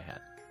moment that I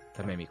had.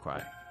 That made me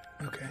cry.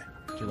 Okay.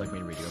 Would you like me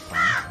to read you a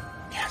poem?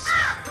 Yes.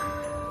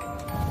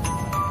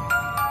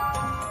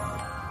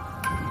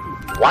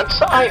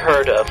 Once I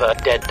heard of a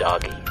dead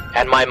doggy,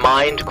 and my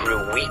mind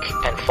grew weak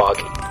and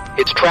foggy.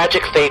 Its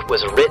tragic fate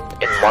was writ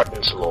in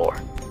Martin's lore.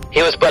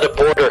 He was but a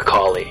border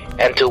collie,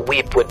 and to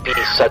weep would be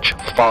such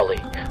folly.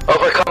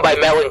 Overcome by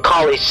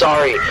melancholy,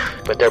 sorry,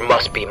 but there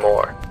must be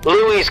more.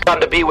 Louie's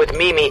gone to be with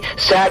Mimi,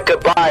 sad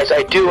goodbyes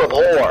I do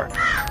abhor.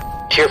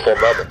 Tearful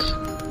moments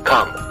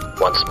come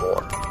once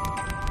more.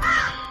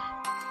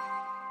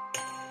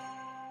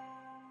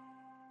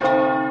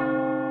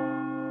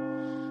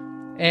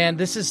 And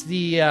this is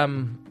the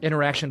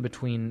interaction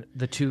between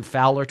the two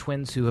Fowler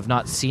twins who have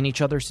not seen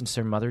each other since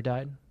their mother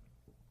died.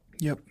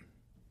 Yep.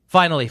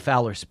 Finally,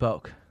 Fowler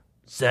spoke.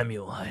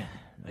 Samuel, I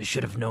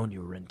should have known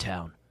you were in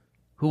town.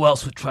 Who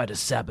else would try to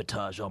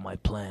sabotage all my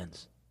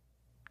plans?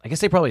 I guess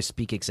they probably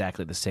speak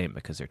exactly the same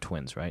because they're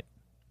twins, right?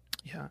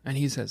 Yeah, and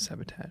he says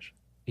sabotage.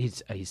 He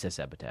says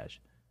sabotage.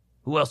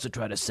 Who else would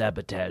try to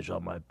sabotage all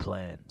my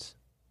plans?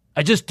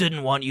 I just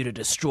didn't want you to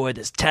destroy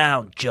this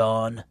town,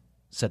 John,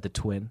 said the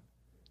twin.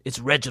 It's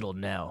Reginald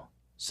now,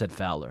 said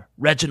Fowler.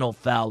 Reginald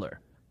Fowler.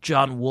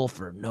 John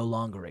Wolfer no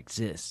longer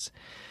exists.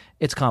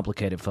 It's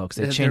complicated, folks.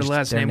 They changed their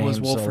last their name was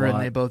names Wolfer, a lot.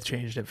 and they both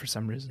changed it for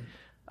some reason.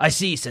 I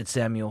see, said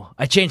Samuel.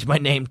 I changed my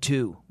name,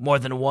 too, more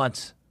than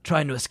once.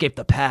 Trying to escape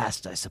the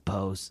past, I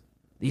suppose.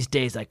 These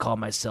days I call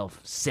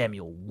myself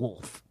Samuel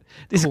Wolf.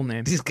 Cool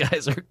name. These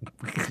guys are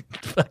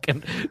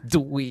fucking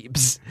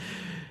dweebs.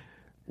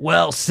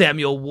 Well,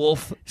 Samuel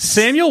Wolf.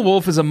 Samuel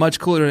Wolf is a much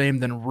cooler name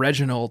than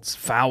Reginald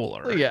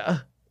Fowler. Yeah.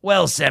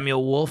 Well,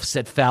 Samuel Wolf,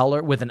 said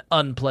Fowler with an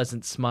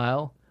unpleasant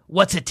smile.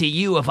 What's it to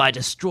you if I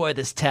destroy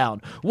this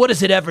town? What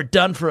has it ever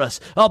done for us?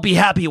 I'll be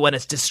happy when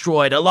it's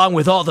destroyed, along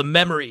with all the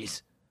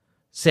memories.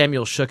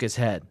 Samuel shook his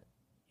head.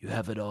 You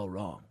have it all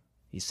wrong,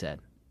 he said.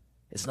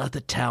 It's not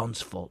the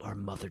town's fault our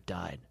mother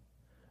died.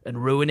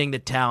 And ruining the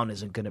town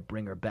isn't going to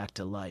bring her back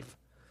to life.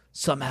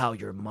 Somehow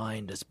your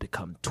mind has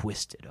become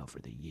twisted over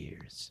the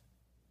years.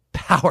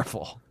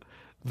 Powerful.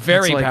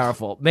 Very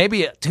powerful.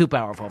 Maybe too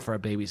powerful for a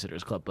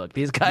Babysitter's Club book.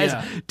 These guys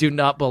do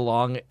not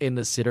belong in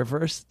the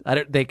Sitterverse.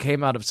 They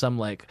came out of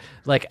some out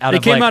of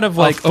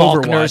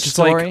Overwatch. It's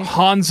story. like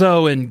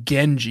Hanzo and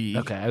Genji.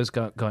 Okay, I was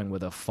going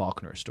with a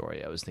Faulkner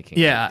story. I was thinking.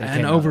 Yeah,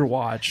 and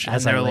Overwatch.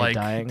 As and they're I Lay like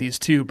Dying. these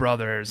two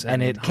brothers,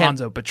 and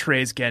Hanzo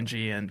betrays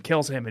Genji and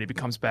kills him, and he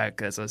becomes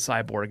back as a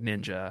cyborg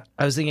ninja.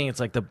 I was thinking it's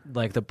like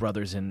the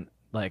brothers in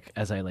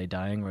As I Lay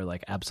Dying, or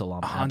like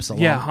Absalom.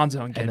 Yeah,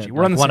 Hanzo and Genji. Then,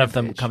 We're on the one same of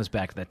them page. comes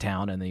back to the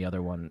town, and the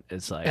other one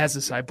is like as a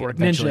cyborg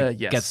eventually ninja.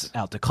 Yes, gets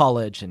out to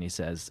college, and he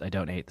says, "I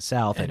don't hate the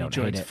South. and I don't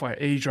he hate joins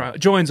it." He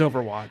joins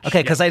Overwatch.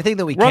 Okay, because I think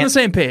that we're can't, on the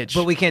same page,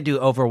 but we can't do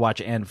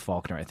Overwatch and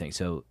Faulkner. I think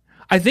so.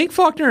 I think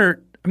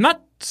Faulkner. I'm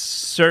not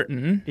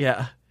certain.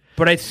 Yeah.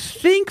 But I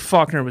think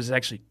Faulkner was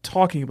actually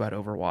talking about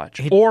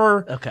Overwatch.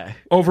 Or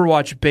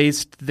Overwatch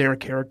based their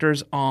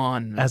characters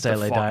on As I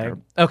Lay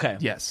Dying. Okay.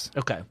 Yes.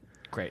 Okay.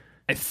 Great.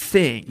 I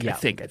think. Yeah. I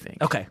think.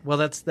 Okay. Well,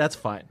 that's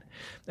fine.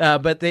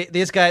 But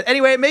these guys...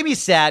 Anyway, it made me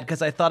sad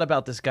because I thought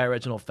about this guy,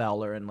 Reginald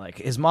Fowler, and like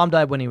his mom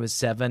died when he was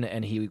 7,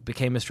 and he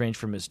became estranged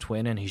from his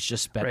twin, and he's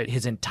just spent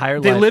his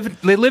entire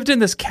life... They lived in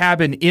this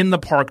cabin in the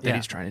park that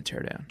he's trying to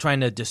tear down.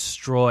 Trying to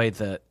destroy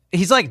the...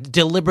 He's like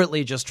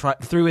deliberately just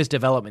through his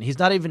development. He's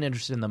not even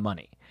interested in the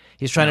money.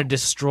 He's trying to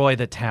destroy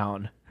the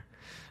town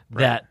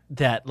that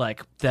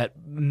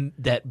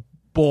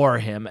bore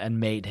him and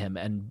made him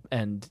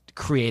and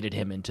created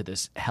him into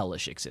this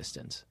hellish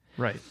existence.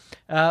 Right.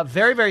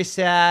 Very, very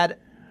sad.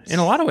 In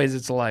a lot of ways,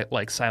 it's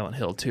like Silent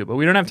Hill too, but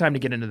we don't have time to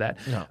get into that.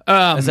 No.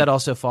 Is that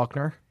also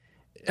Faulkner?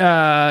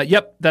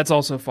 Yep, that's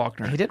also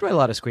Faulkner. He did write a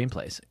lot of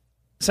screenplays.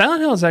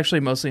 Silent Hill is actually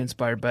mostly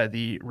inspired by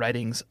the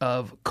writings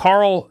of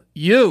Carl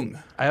Jung.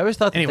 I always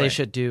thought that Anyway. they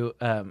should do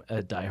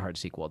a Die Hard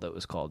sequel that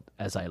was called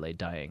As I Lay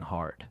Dying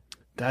Hard.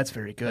 That's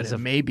very good. As a-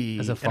 And maybe,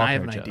 as a and I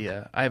have an Faulkner joke.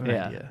 idea. I have an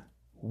Yeah. idea.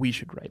 We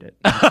should write it,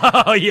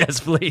 Oh, yes,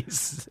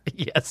 please.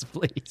 Yes,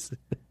 please.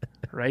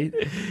 right?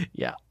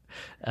 Yeah.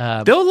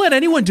 Don't let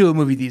anyone do a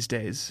movie these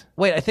days.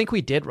 Wait, I think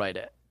we did write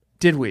it.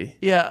 Did we?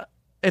 Yeah.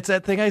 It's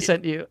that thing I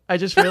sent you. I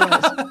just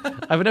realized.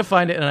 I'm going to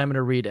find it and I'm going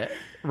to read it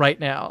right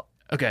now.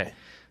 Okay.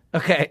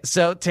 Okay,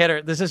 so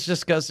Tanner, this is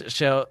just goes to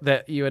show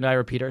that you and I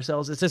repeat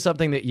ourselves. This is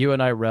something that you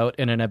and I wrote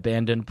in an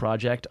abandoned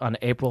project on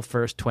April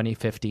 1st,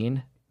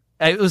 2015.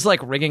 It was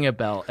like ringing a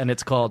bell, and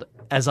it's called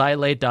As I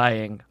Lay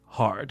Dying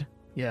Hard.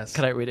 Yes.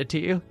 Can I read it to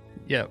you?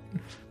 Yep.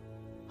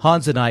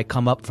 Hans and I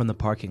come up from the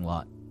parking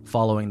lot,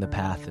 following the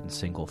path in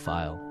single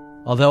file.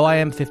 Although I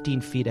am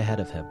 15 feet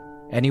ahead of him,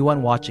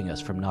 anyone watching us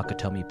from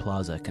Nakatomi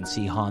Plaza can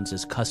see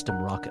Hans's custom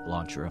rocket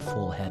launcher a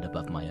full head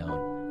above my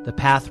own. The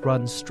path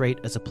runs straight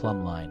as a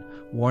plumb line,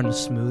 worn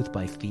smooth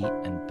by feet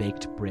and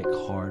baked brick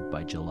hard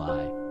by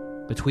July.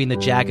 Between the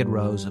jagged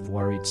rows of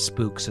worried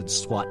spooks and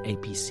SWAT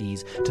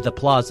APCs to the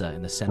plaza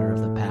in the center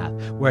of the path,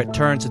 where it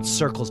turns and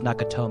circles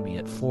Nakatomi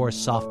at 4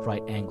 soft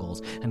right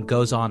angles and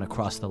goes on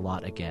across the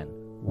lot again,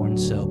 worn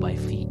so by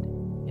feet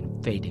in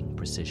fading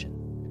precision.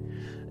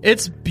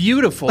 It's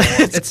beautiful.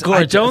 It's I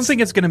gorgeous. don't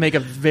think it's going to make a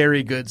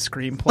very good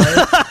screenplay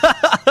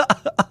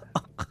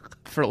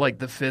for like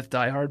the 5th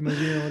Die Hard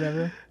movie or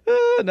whatever.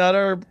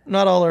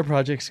 Not all our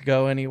projects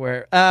go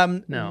anywhere.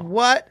 No.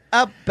 What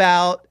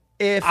about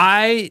if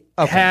I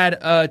had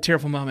a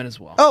tearful moment as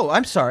well. Oh,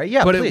 I'm sorry.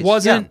 Yeah, but please. it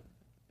wasn't.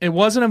 It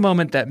wasn't a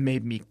moment that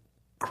made me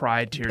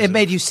cry tears. It of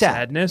made you sad.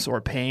 sadness or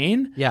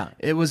pain. Yeah.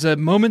 It was a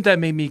moment that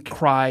made me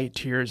cry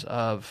tears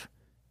of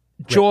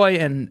joy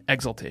and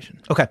exultation.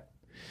 Okay.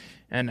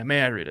 And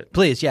may I read it?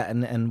 Please, yeah,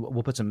 and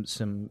we'll put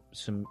some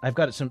I've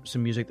got some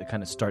music that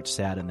kind of starts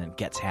sad and then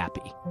gets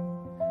happy.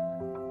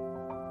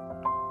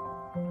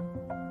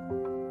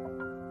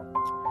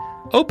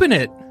 Open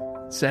it,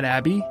 said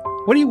Abby.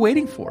 What are you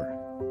waiting for?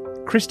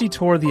 Christy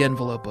tore the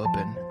envelope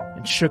open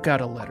and shook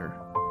out a letter.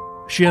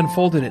 She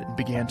unfolded it and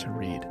began to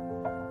read.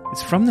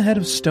 It's from the head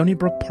of Stony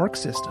Brook Park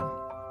System,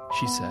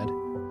 she said.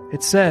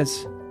 It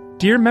says,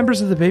 Dear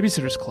members of the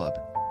Babysitters Club,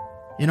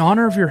 in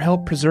honor of your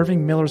help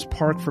preserving Miller's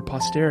Park for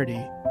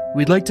posterity,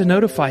 we'd like to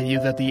notify you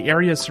that the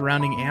area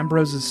surrounding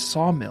Ambrose's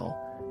sawmill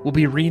will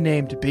be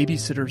renamed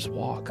Babysitter's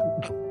Walk.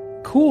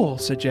 Cool,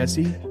 said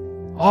Jessie.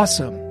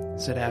 Awesome,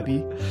 said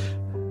Abby.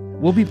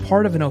 We'll be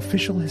part of an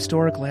official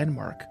historic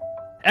landmark.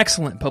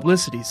 Excellent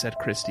publicity, said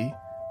Christy.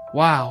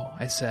 Wow,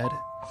 I said.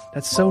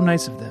 That's so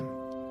nice of them.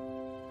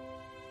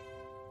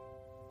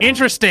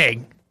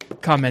 Interesting,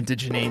 commented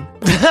Janine,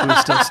 who was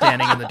still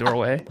standing in the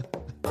doorway.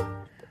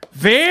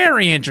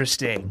 Very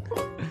interesting.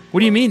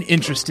 What do you mean,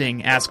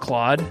 interesting? Asked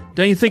Claude.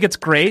 Don't you think it's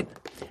great?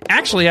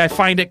 Actually, I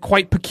find it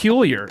quite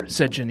peculiar,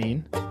 said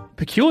Janine.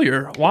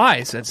 Peculiar?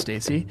 Why? Said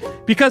Stacy.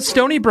 Because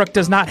Stony Brook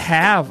does not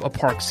have a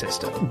park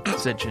system,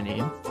 said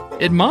Janine.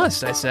 It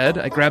must, I said.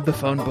 I grabbed the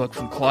phone book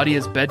from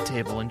Claudia's bed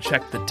table and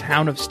checked the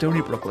town of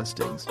Stony Brook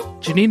listings.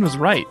 Janine was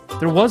right.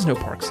 There was no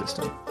park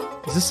system.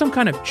 Is this some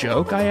kind of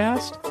joke? I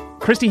asked.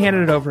 Christy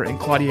handed it over and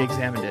Claudia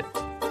examined it.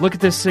 Look at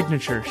this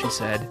signature, she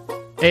said.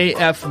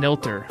 A.F.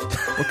 Nilter.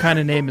 What kind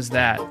of name is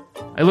that?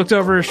 I looked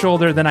over her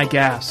shoulder, then I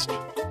gasped.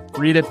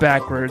 Read it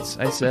backwards,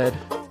 I said.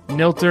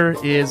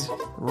 Nilter is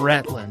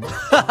Retland.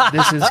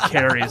 This is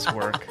Carrie's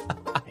work.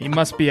 He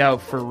must be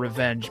out for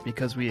revenge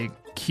because we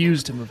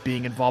accused him of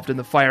being involved in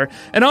the fire.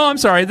 And oh, I'm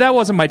sorry, that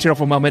wasn't my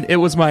tearful moment. It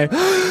was my...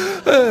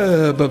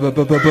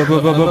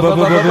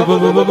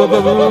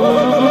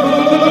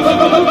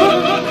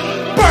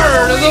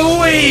 Bird of the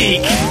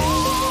Week!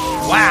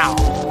 Wow.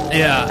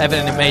 Yeah.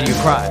 Evan, it made you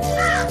cry.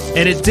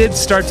 And it did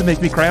start to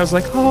make me cry. I was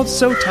like, oh, it's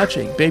so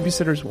touching.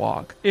 Babysitter's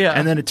Walk. Yeah.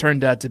 And then it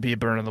turned out to be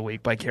Burn of the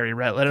Week by Carrie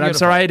Retland. And I'm Beautiful.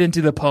 sorry I didn't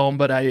do the poem,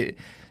 but it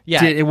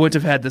wouldn't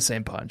have had the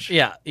same punch.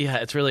 Yeah,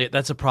 it's really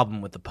that's a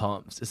problem with the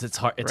poems. Is it's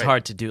hard Right.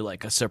 hard to do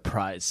like a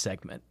surprise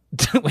segment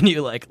when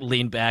you like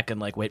lean back and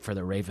like wait for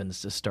the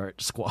ravens to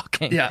start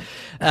squawking. Yeah.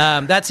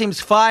 That seems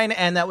fine,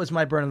 and that was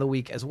my burn of the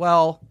week as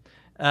well.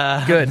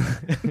 Good.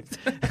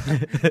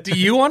 Do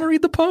you want to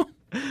read the poem?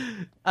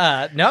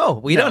 No,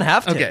 we don't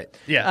have to. Okay,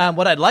 yeah.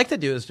 What I'd like to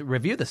do is to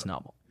review this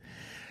novel,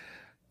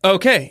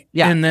 Okay.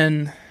 Yeah. And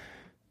then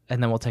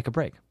we'll take a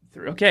break.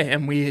 okay,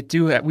 and we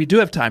do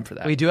have time for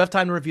that. We do have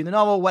time to review the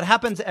novel. What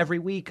happens every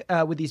week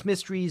with these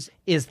mysteries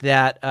is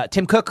that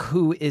Tim Cook,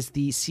 who is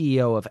the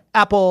CEO of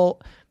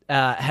Apple,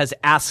 has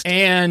asked...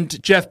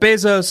 And Jeff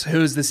Bezos,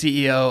 who's the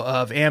CEO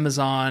of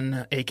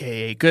Amazon,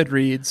 a.k.a.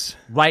 Goodreads.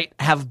 Right,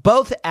 have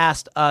both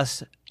asked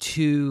us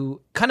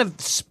to kind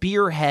of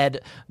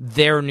spearhead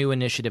their new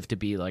initiative to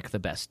be like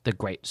the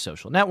great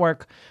social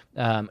network.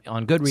 On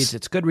Goodreads,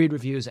 it's Goodread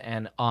reviews,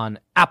 and on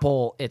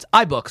Apple, it's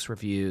iBooks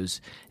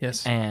reviews.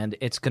 Yes. And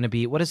it's going to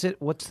be, what is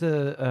it? What's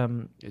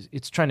the,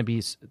 it's trying to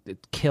be,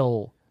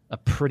 kill a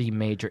pretty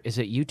major, is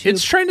it YouTube?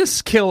 It's trying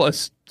to kill a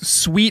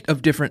suite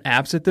of different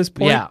apps at this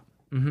point. Yeah.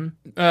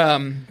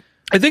 Mm-hmm.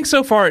 I think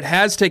so far it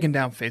has taken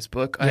down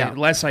Facebook. Yeah.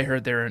 Last I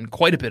heard, they're in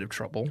quite a bit of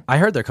trouble. I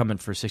heard they're coming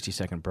for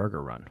 60-second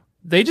burger run.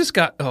 They just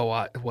got,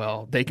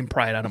 well, they can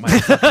pry it out of my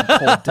fucking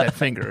cold dead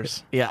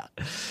fingers. Yeah.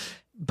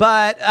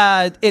 But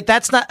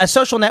that's not a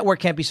social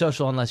network. Can't be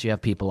social unless you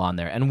have people on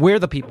there, and we're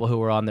the people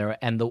who are on there.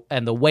 And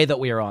the way that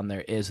we are on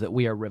there is that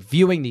we are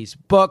reviewing these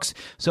books.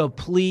 So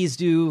please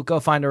do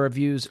go find our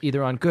reviews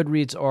either on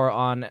Goodreads or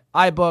on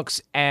iBooks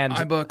and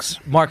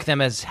mark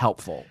them as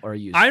helpful or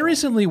useful. I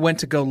recently went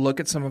to go look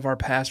at some of our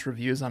past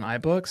reviews on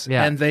iBooks,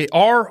 Yeah. and they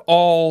are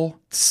all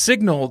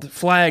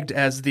flagged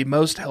as the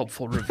most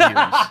helpful reviews.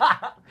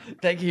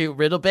 Thank you,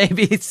 Riddle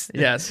Babies.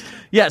 Yes.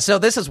 Yeah, so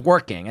this is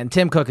working, and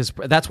Tim Cook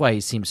that's why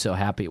he seems so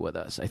happy with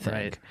us, I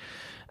think.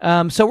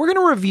 Right. So we're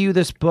going to review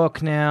this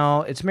book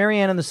now. It's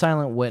Marianne and the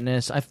Silent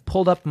Witness. I've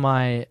pulled up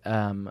my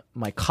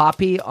my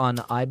copy on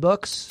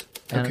iBooks,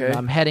 and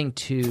I'm heading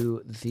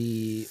to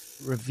the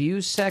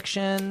reviews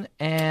section,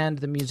 and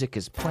the music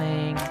is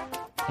playing,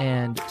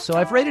 and so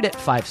I've rated it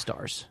 5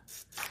 stars.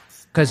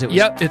 Because it was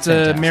it's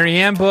fantastic. a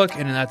Marianne book,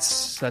 and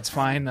that's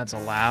fine. That's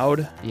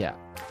allowed. Yeah.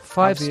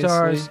 5 Obviously.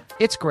 stars.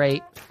 It's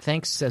great.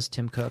 Thanks, says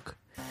Tim Cook.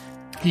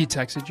 He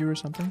texted you or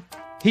something?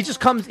 He just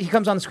comes. He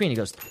comes on the screen. He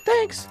goes,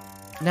 "Thanks."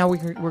 Now we're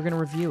going to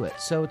review it.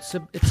 So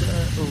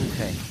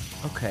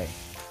okay.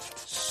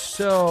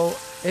 So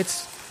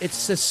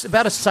it's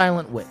about a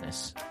silent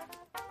witness.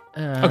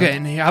 Okay,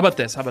 and how about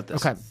this?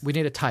 Okay, we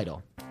need a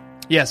title.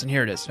 Yes, and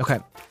here it is. Okay.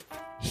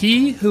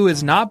 He who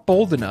is not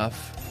bold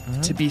enough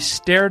to be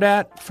stared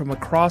at from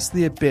across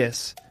the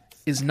abyss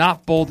is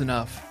not bold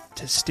enough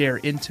to stare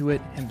into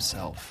it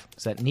himself.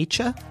 Is that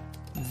Nietzsche?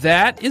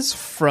 That is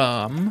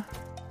from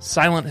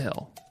Silent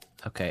Hill.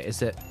 Okay.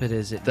 Is it The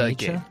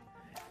Nietzsche? game.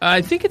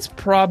 I think it's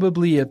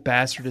probably a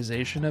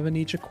bastardization of a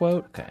Nietzsche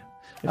quote. Okay.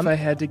 If I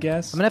had to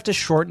guess. I'm gonna have to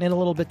shorten it a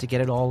little bit to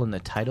get it all in the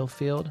title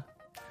field.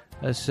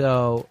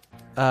 So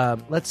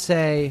let's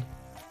say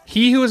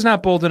He who is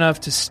not bold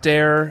enough to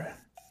stare,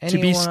 to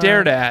be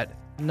stared at,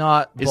 is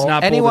not bold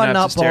anyone enough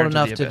not to stare bold into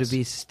enough the to abyss.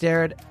 be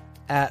stared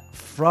at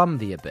from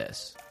the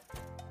abyss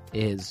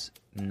is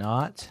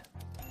not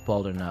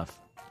bold enough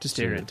to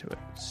stare into it.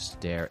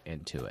 Stare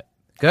into it.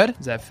 Good?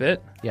 Does that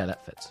fit? Yeah,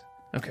 that fits.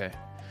 Okay.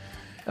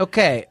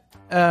 Okay.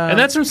 And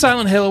that's from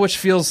Silent Hill, which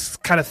feels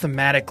kind of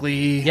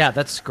thematically Yeah,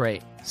 that's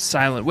great.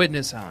 Silent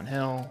Witness, Silent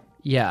Hill.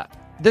 Yeah.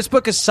 This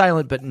book is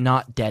silent but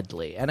not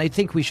deadly, and I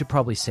think we should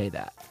probably say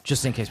that,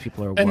 just in case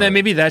people are worried. And then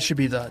maybe that should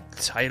be the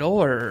title,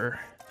 or...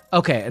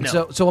 Okay, and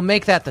No. so we'll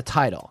make that the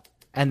title,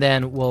 and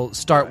then we'll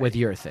start with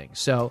your thing.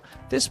 So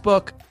this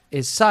book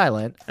is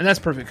silent And that's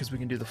perfect, because we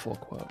can do the full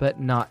quote. but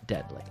not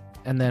deadly.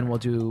 And then we'll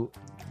do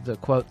the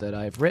quote that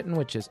I've written,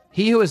 which is,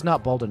 "He who is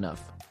not bold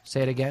enough."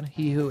 Say it again.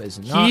 He who is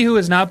not... He who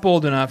is not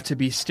bold enough to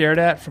be stared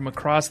at from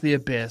across the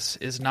abyss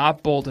is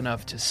not bold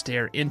enough to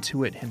stare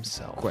into it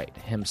himself. Great,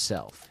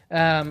 himself.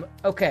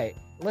 Okay,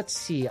 let's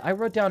see. I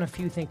wrote down a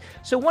few things.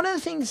 So one of the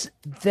things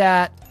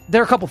that...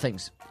 There are a couple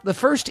things. The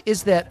first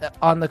is that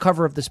on the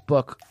cover of this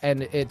book,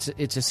 and it's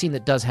a scene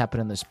that does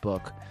happen in this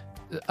book,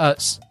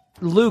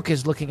 Luke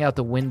is looking out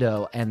the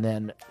window, and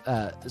then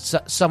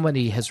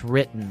somebody has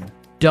written,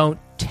 "Don't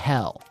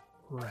tell."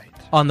 Right.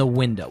 On the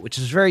window, which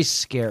is very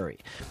scary.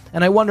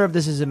 And I wonder if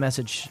this is a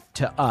message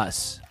to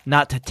us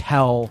not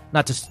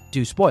to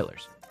do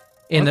spoilers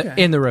in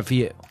the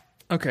review.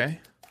 Okay.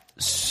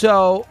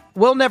 So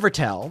we'll never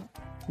tell.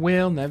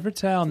 We'll never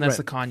tell. And that's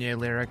Right. the Kanye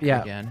lyric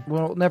Yeah, again.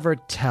 we'll never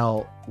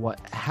tell what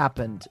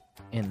happened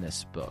in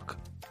this book.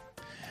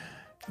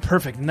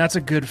 Perfect. And that's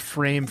a good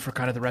frame for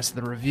kind of the rest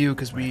of the review,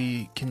 because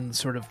we can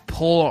sort of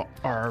pull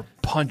our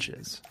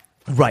punches.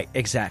 Right,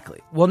 exactly.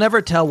 We'll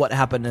never tell what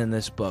happened in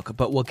this book,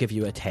 but we'll give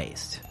you a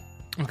taste.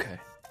 Okay.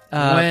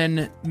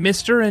 When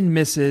Mr. and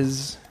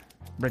Mrs.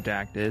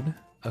 Redacted.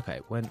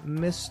 Okay, when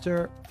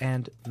Mr.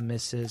 and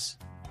Mrs.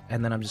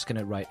 And then I'm just going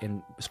to write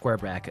in square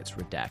brackets,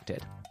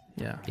 redacted.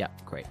 Yeah. Yeah,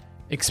 great.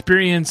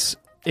 Experience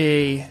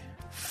a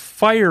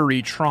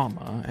fiery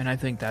trauma, and I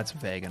think that's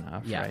vague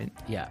enough, Yeah, right?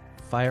 yeah.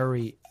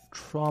 Fiery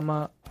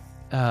trauma.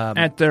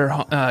 At their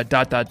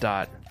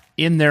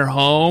in their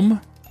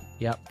home.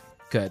 Yep,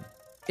 good.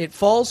 It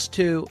falls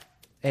to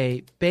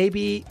a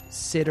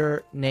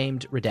babysitter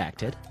named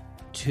Redacted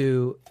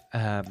to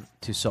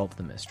solve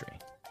the mystery,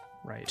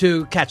 Right.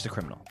 to catch the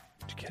criminal,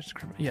 To catch the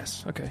criminal.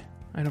 Yes. Okay.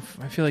 I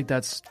feel like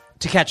that's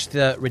to catch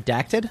the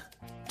redacted,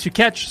 to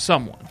catch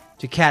someone.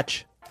 to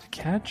catch ...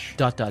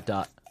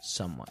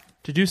 someone,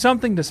 To do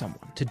something to someone.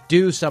 to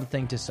do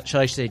something to.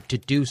 Shall I say to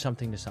do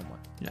something to someone?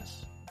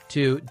 Yes.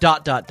 To ...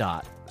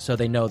 So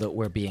they know that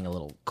we're being a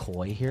little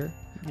coy here.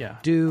 Yeah.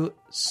 Do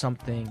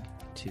something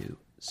to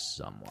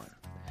someone.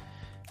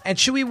 And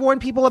should we warn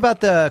people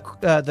about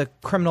the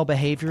criminal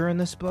behavior in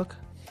this book?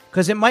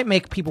 Because it might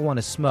make people want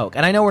to smoke.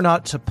 And I know we're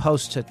not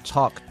supposed to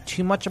talk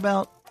too much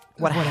about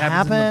what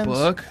happens in the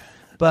book.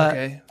 but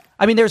Okay.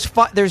 I mean, there's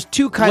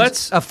two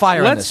kinds of fire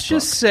in this Let's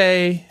just book.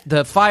 say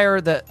The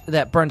fire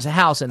that burns the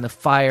house and the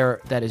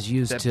fire that is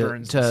used That to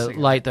burns the cigarette.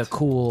 light the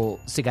cool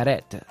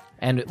cigarette.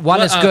 And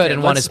one is good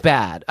and one is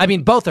bad. I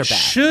mean, both are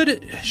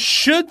bad.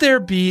 Should there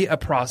be a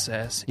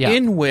process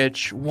in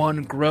which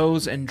one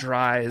grows and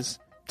dries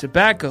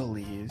tobacco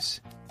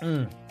leaves?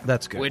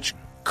 That's good. Which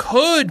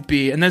could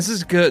be, and this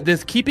is good,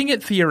 this keeping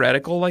it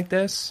theoretical like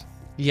this.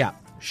 Yeah.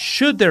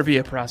 Should there be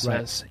a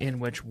process in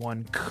which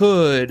one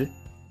could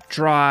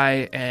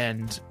dry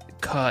and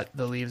cut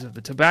the leaves of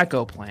the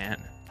tobacco plant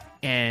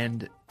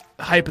and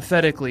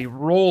hypothetically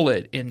roll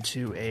it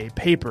into a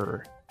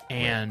paper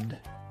and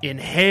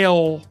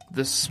inhale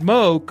the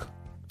smoke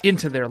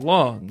into their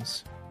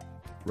lungs?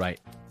 Right.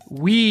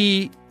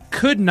 We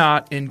could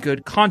not, in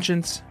good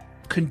conscience,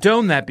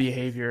 condone that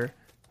behavior,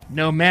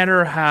 no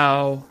matter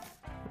how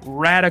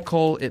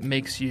radical it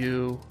makes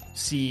you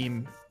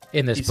seem,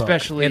 in this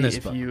especially book.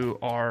 if you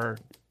are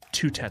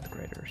 2 10th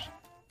graders.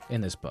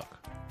 In this book.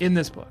 In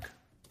this book.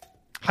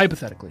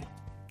 Hypothetically.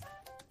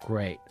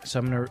 Great. So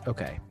I'm going to...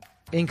 Okay.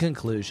 In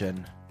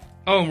conclusion...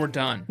 Oh, and we're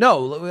done.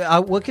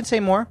 No, we can say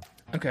more.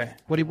 Okay.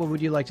 What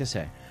would you like to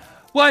say?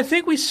 Well, I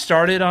think we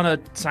started on a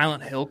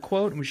Silent Hill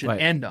quote, and we should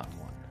end on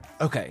one.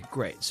 Okay,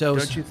 great. So,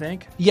 don't you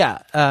think?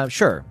 Yeah,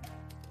 sure.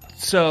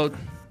 So...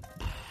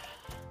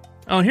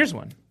 Oh, and here's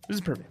one. This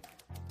is perfect.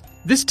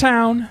 This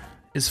town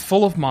is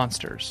full of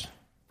monsters.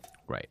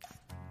 Right.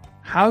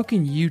 How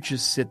can you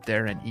just sit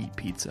there and eat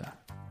pizza?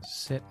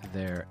 Sit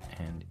there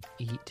and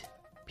eat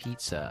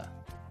pizza.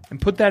 And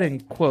put that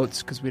in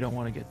quotes because we don't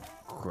want to get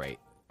great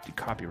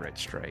copyright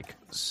strike.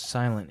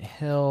 Silent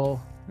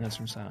Hill. And that's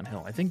from Silent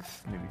Hill. I think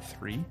maybe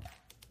 3.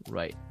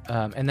 Right.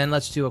 And then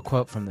let's do a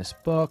quote from this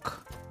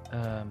book.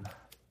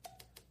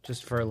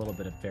 Just for a little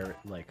bit of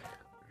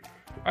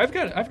I've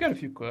got a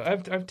few quotes.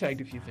 I've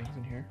tagged a few things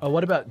in here. Oh,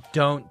 what about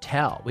don't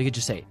tell? We could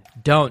just say,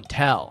 don't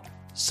tell,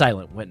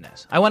 silent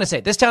witness. I want to say,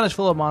 this town is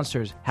full of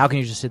monsters. How can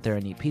you just sit there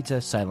and eat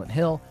pizza? Silent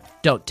Hill.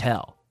 Don't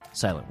tell,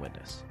 silent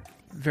witness.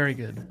 Very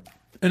good.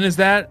 And is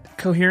that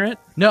coherent?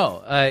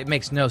 No, it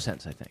makes no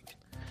sense, I think.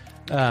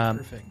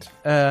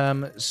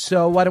 Perfect.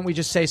 So why don't we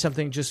just say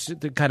something, just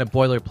the kind of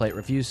boilerplate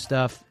review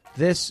stuff.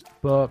 This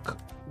book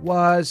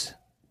was...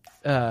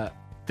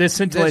 this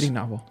scintillating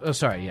novel. Oh,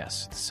 sorry,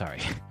 yes. Sorry.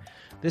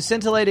 This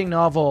scintillating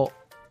novel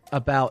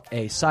about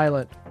a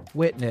silent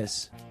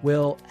witness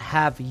will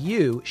have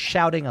you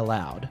shouting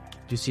aloud.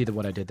 Do you see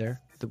what I did there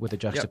with the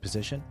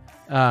juxtaposition?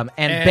 Yep.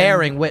 And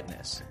bearing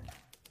witness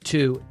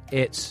to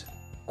its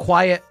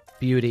quiet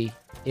beauty,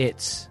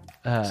 its...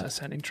 it's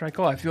ascending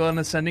tricola. I feel an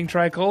ascending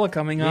tricola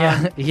coming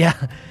on.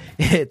 Yeah.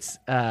 It's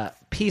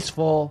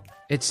peaceful.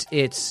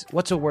 It's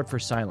what's a word for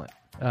silent?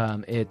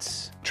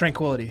 It's...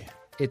 tranquility.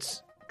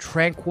 It's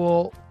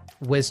tranquil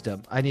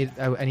wisdom. I need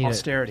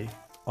austerity.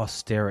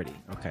 Austerity.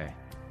 Okay.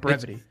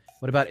 Brevity.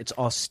 What about its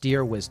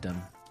austere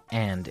wisdom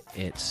and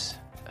its...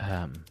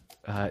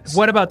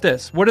 what about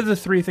this? What are the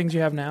 3 things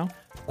you have now?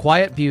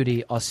 Quiet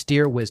beauty,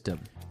 austere wisdom.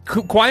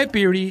 Quiet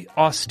beauty,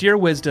 austere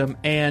wisdom,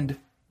 and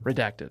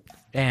redacted.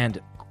 And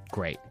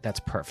great.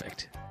 That's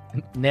perfect.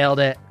 Nailed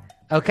it.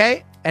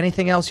 Okay.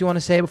 Anything else you want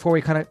to say before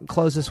we kind of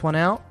close this one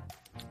out?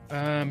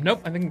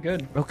 Nope. I think I'm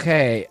good.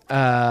 Okay.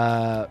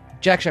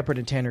 Jack Shepherd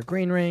and Tanner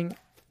Greenring.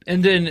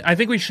 And then I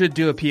think we should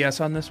do a PS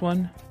on this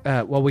one.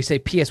 Well, we say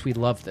PS. We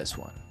love this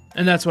one,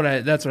 and that's what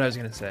I was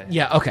going to say.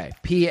 Yeah. Okay.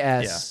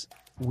 PS.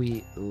 Yeah.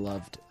 We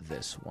loved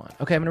this one.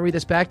 Okay, I'm going to read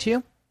this back to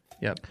you.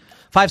 Yep.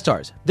 5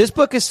 stars. This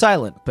book is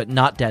silent, but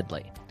not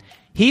deadly.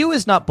 He who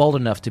is not bold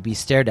enough to be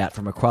stared at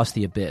from across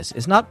the abyss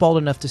is not bold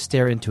enough to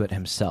stare into it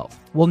himself.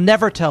 We'll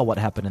never tell what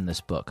happened in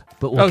this book,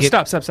 but we'll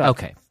stop.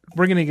 Okay.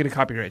 We're going to get a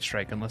copyright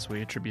strike unless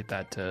we attribute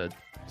that to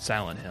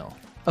Silent Hill.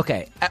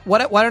 Okay. Why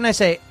don't I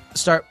say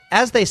start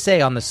as they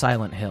say on the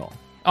Silent Hill?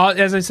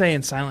 As I say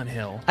in Silent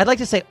Hill. I'd like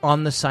to say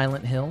on the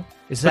Silent Hill.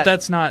 But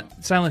that's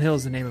not... Silent Hill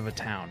is the name of a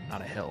town,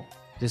 not a hill.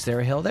 Is there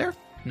a hill there?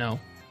 No.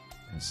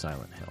 It's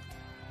Silent Hill.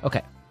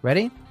 Okay.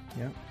 Ready?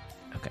 Yep.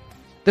 Okay.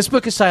 This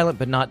book is silent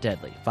but not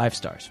deadly. 5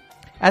 stars.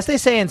 As they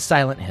say in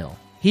Silent Hill,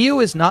 he who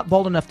is not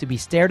bold enough to be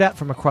stared at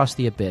from across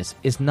the abyss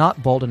is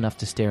not bold enough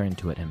to stare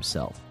into it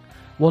himself.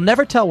 We'll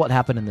never tell what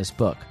happened in this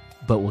book,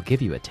 but we'll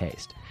give you a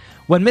taste.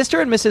 When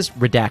Mr. and Mrs.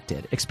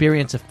 Redacted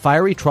experience a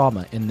fiery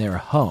trauma in their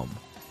home,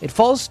 it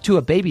falls to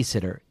a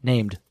babysitter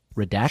named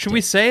Redacted. Should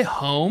we say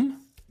home?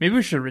 Maybe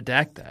we should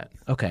redact that.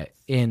 Okay,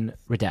 in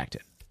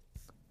Redacted.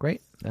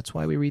 Great. That's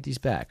why we read these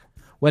back.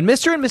 When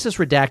Mr. and Mrs.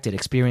 Redacted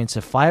experience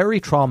a fiery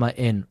trauma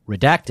in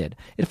Redacted,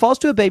 it falls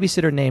to a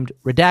babysitter named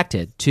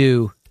Redacted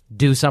to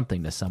do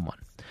something to someone.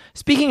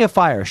 Speaking of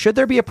fire, should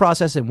there be a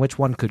process in which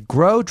one could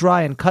grow,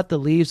 dry, and cut the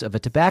leaves of a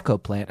tobacco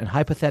plant and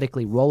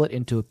hypothetically roll it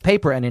into a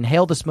paper and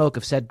inhale the smoke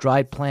of said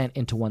dried plant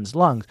into one's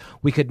lungs,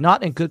 we could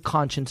not in good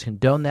conscience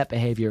condone that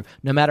behavior,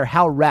 no matter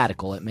how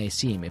radical it may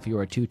seem if you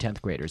are 2 10th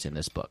graders in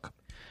this book.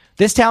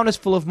 This town is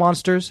full of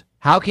monsters.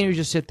 How can you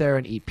just sit there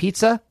and eat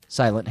pizza?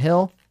 Silent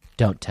Hill.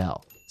 Don't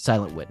tell.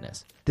 Silent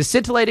witness. The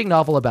scintillating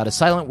novel about a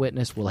silent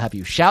witness will have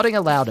you shouting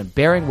aloud and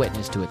bearing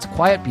witness to its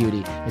quiet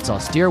beauty, its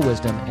austere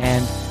wisdom,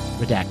 and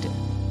Redacted.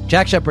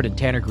 Jack Shepherd and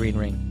Tanner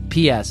Greenring.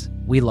 P.S.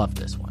 We love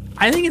this one.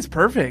 I think it's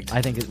perfect.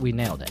 I think we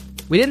nailed it.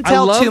 We didn't I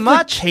tell love too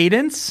much. The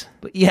cadence.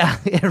 But yeah,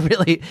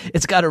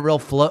 it's got a real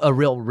flow, a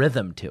real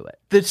rhythm to it.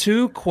 The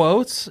two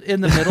quotes in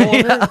the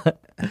middle of it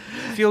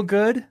feel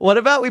good. What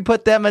about we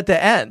put them at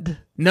the end?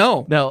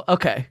 No.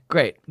 Okay,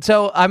 great.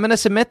 So I'm going to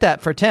submit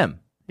that for Tim.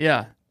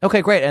 Yeah.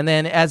 Okay, great. And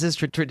then, as is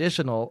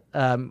traditional,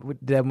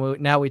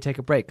 now we take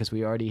a break because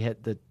we already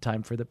hit the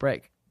time for the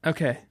break.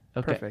 Okay.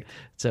 Okay. Perfect.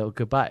 So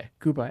goodbye.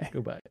 Goodbye.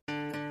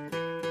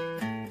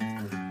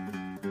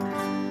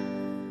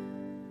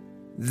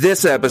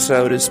 This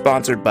episode is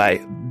sponsored by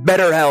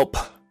BetterHelp.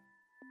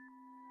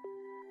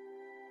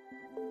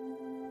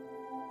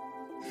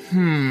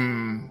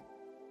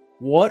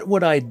 What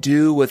would I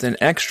do with an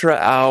extra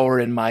hour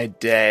in my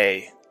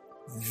day?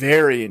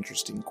 Very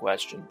interesting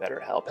question,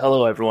 BetterHelp.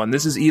 Hello, everyone.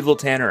 This is Evil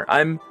Tanner.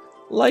 I'm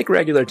like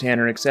regular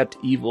Tanner, except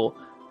evil.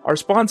 Our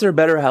sponsor,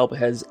 BetterHelp,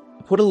 has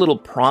put a little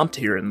prompt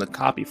here in the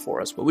copy for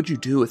us. What would you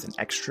do with an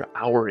extra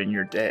hour in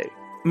your day?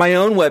 My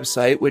own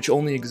website, which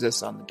only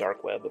exists on the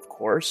dark web, of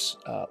course,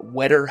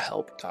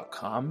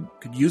 wetterhelp.com,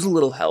 could use a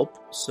little help.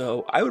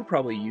 So I would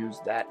probably use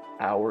that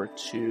hour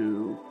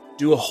to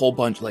do a whole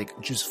bunch,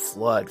 like just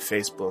flood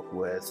Facebook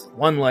with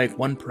one like,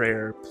 one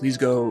prayer. Please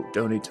go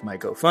donate to my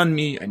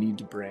GoFundMe. I need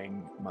to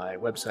bring my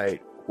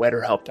website,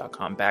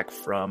 wetterhelp.com, back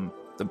from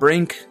the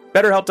brink.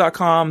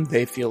 BetterHelp.com,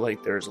 they feel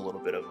like there's a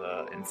little bit of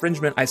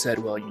infringement. I said,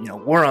 well,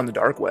 we're on the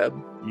dark web.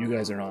 You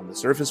guys are on the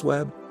surface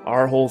web.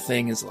 Our whole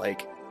thing is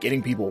like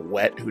getting people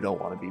wet who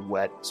don't want to be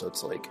wet. So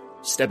it's like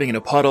stepping in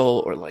a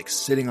puddle or like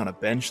sitting on a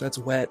bench that's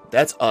wet.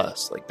 That's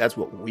us. Like, that's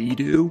what we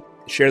do.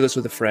 Share this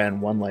with a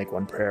friend. One like,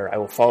 one prayer. I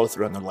will follow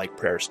through on the like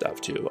prayer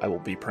stuff too. I will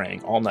be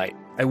praying all night.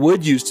 I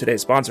would use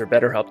today's sponsor,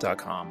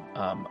 BetterHelp.com.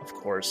 Of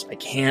course, I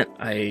can't.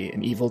 I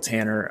am Evil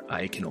Tanner.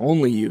 I can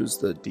only use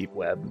the deep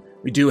web.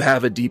 We do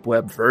have a deep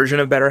web version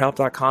of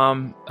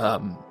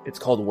BetterHelp.com. It's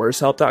called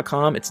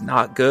WorseHelp.com. It's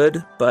not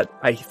good, but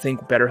I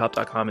think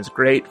BetterHelp.com is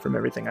great from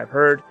everything I've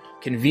heard.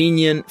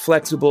 Convenient,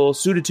 flexible,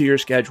 suited to your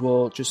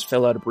schedule. Just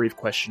fill out a brief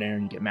questionnaire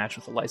and you get matched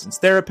with a licensed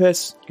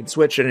therapist. You can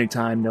switch at any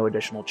time, no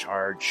additional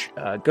charge.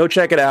 Go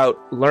check it out.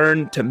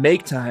 Learn to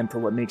make time for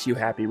what makes you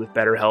happy with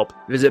BetterHelp.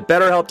 Visit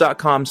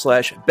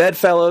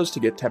BetterHelp.com/bedfellows to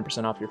get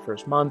 10% off your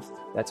first month.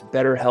 That's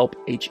BetterHelp,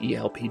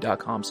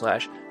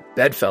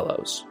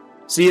 HELP.com/bedfellows.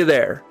 See you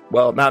there.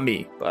 Well, not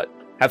me, but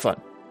have fun.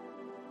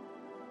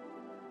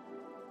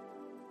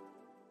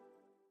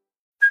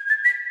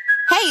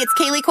 Hey, it's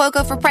Kaylee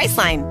Cuoco for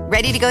Priceline.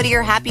 Ready to go to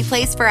your happy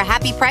place for a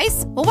happy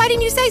price? Well, why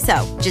didn't you say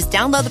so? Just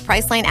download the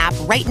Priceline app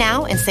right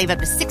now and save up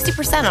to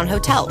 60% on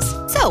hotels.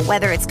 So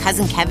whether it's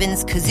Cousin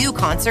Kevin's Kazoo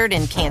Concert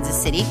in Kansas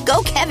City,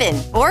 go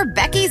Kevin, or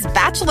Becky's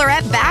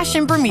Bachelorette Bash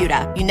in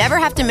Bermuda, you never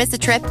have to miss a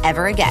trip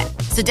ever again.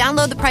 So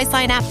download the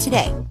Priceline app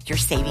today. Your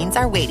savings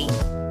are waiting.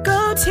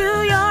 Go to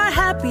your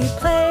happy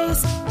place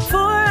for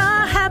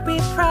a happy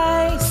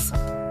price.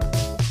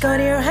 Go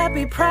to your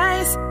happy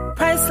price,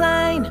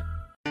 Priceline.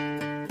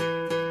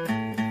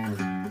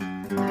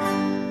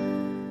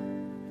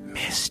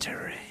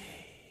 Mystery.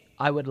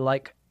 I would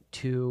like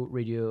to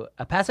read you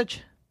a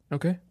passage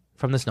Okay.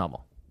 from this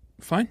novel.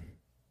 Fine.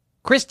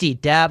 Christy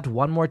dabbed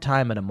one more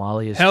time at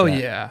Amalia's Hell dress.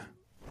 yeah.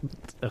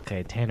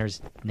 Okay, Tanner's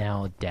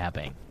now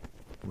dabbing,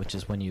 which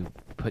is when you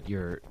put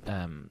your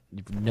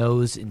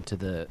nose into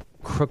the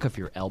crook of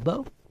your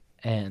elbow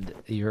and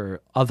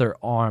your other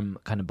arm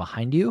kind of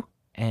behind you,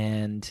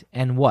 and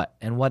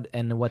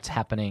what's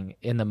happening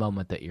in the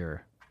moment that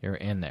you're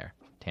in there.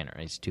 Tanner,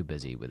 he's too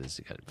busy with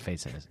his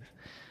face in his.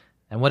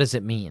 And what does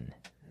it mean?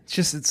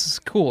 It's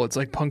cool. It's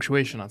like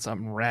punctuation on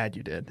something rad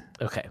you did.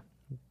 Okay.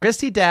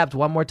 Christy dabbed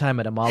one more time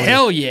at Amalia.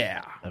 Hell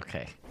yeah.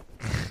 Okay.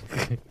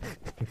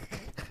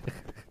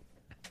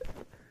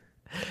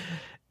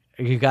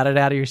 You got it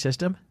out of your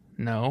system?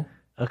 No.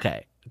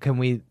 Okay. Can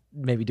we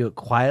maybe do it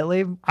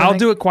quietly? I'll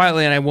do it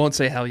quietly and I won't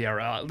say hell yeah. Or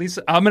at least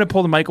I'm going to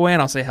pull the mic away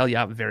and I'll say hell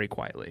yeah very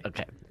quietly.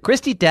 Okay.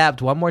 Christy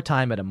dabbed one more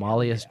time at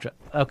Amalia's.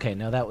 Okay,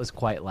 no, that was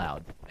quite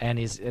loud. And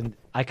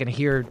I can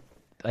hear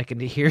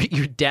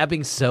you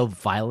dabbing so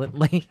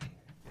violently.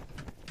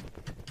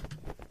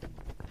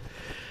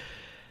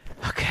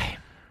 Okay.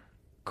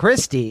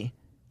 Christy,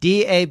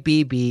 dabbed,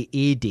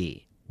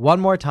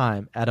 one more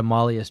time at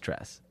Amalia's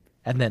dress,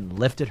 and then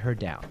lifted her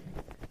down.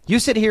 You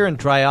sit here and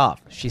dry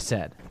off, she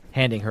said,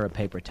 handing her a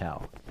paper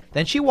towel.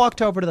 Then she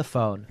walked over to the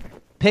phone,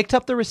 picked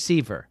up the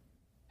receiver,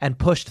 and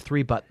pushed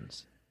 3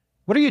 buttons.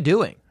 What are you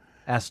doing?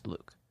 Asked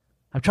Luke.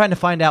 I'm trying to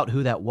find out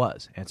who that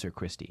was, answered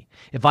Christy.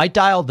 If I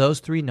dial those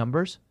 3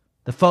 numbers,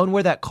 the phone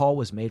where that call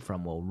was made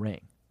from will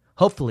ring.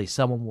 Hopefully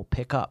someone will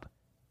pick up,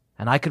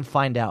 and I can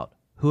find out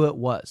who it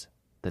was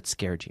that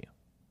scared you.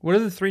 What are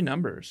the 3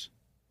 numbers?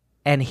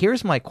 And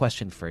here's my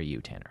question for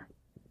you, Tanner.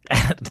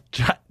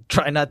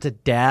 Try not to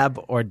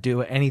dab or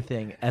do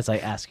anything as I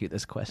ask you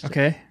this question.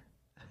 Okay.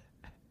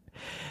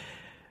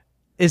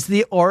 Is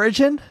the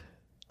origin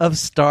of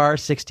star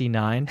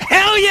 69?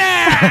 Hell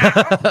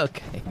yeah!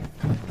 Okay.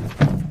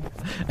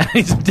 And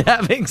he's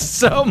dabbing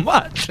so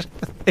much.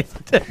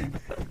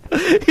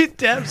 He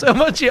dabbed so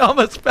much he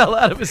almost fell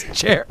out of his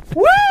chair.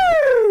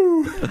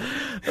 Woo!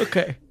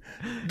 Okay.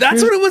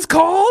 That's what it was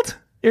called?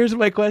 Here's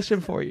my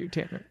question for you,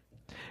 Tanner.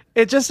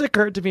 It just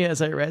occurred to me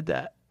as I read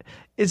that.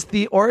 Is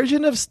the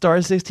origin of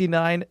star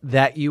 69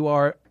 that you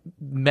are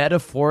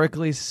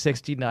metaphorically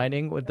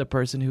 69ing with the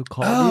person who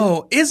called you?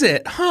 Oh, is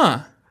it?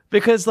 Huh.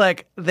 Because,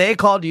 like, they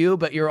called you,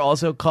 but you're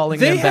also calling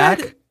them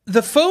back?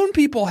 The phone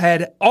people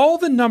had all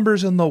the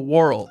numbers in the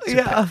world to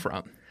Yeah. pick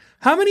from.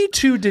 How many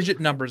 2-digit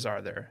numbers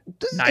are there?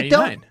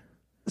 99.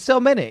 So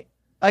many.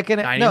 I can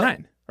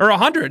 99. Or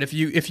 100 if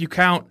you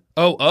count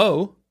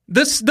 00.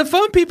 The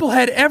phone people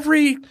had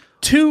every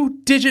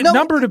 2-digit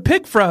number to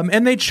pick from,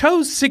 and they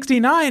chose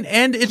 69,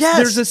 and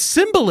there's a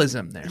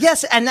symbolism there.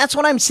 Yes, and that's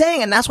what I'm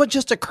saying, and that's what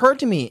just occurred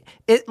to me.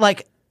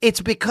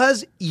 It's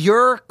because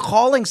you're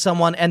calling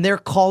someone and they're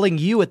calling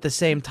you at the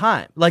same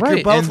time. Like Right,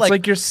 you're both and it's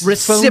like you're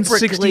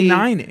reciprocally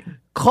 69ing.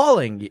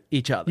 calling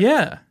each other.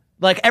 Yeah.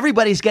 Like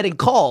everybody's getting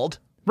called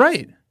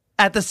Right.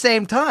 at the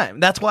same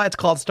time. That's why it's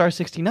called star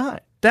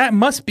 69. That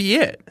must be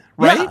it,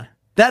 right?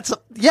 Yeah,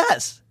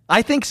 yes,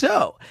 I think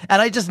so.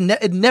 And I just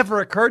it never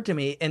occurred to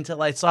me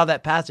until I saw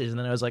that passage, and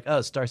then I was like,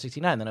 oh, star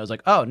 69. Then I was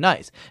like, oh,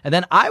 nice. And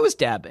then I was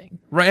dabbing.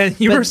 Right. And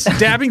you were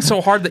dabbing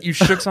so hard that you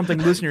shook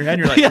something loose in your head.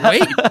 And you're like,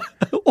 wait.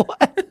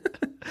 What?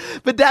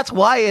 But that's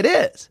why it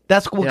is.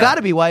 That's got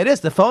to be why it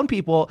is. The phone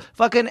people,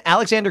 fucking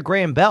Alexander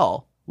Graham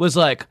Bell was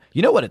like,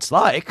 you know what it's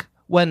like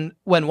when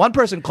one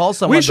person calls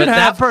someone, but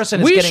that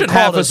person is getting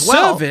called as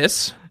well. We should have a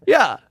service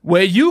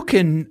where you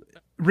can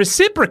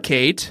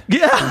reciprocate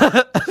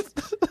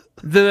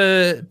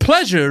the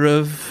pleasure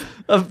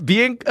of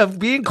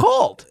being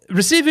called,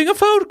 receiving a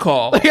phone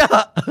call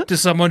to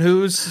someone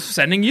who's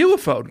sending you a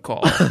phone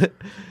call.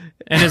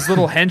 And his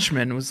little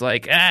henchman was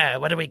like,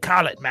 what do we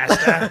call it,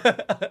 master?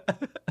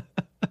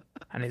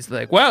 And he's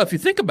like, well, if you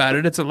think about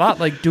it, it's a lot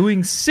like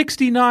doing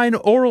 69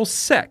 oral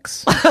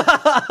sex.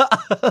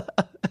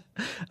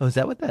 Oh, is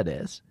that what that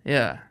is?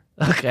 Yeah.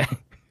 Okay.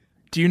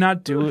 Do you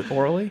not do it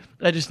orally?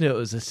 I just knew it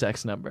was a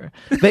sex number.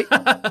 But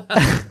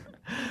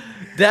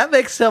that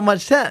makes so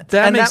much sense.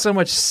 That makes so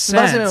much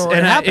sense.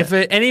 And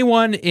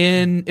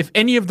if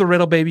any of the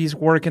Riddle babies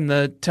work in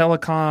the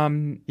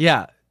telecom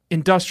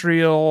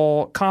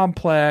industrial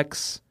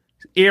complex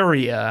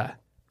area,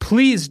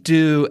 please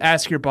do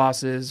ask your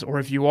bosses, or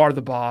if you are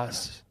the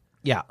boss,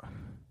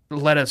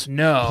 let us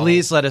know.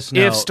 Please let us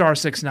know if star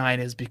 69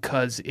 is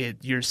because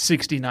you're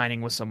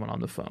 69ing with someone on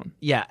the phone.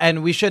 Yeah,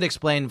 and we should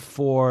explain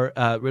for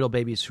Riddle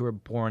babies who were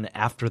born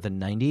after the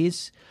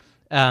 90s.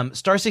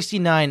 Star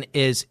 69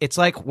 it's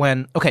like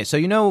when so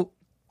you know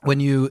when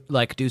you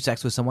like do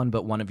sex with someone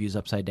but one of you's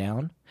upside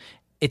down?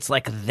 It's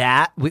like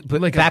that.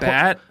 Like a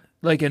bat?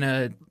 Like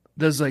in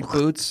those like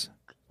boots?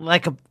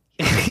 Like a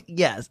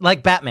yes,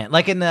 like Batman,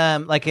 like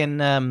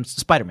in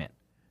Spider-Man.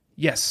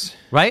 Yes.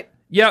 Right?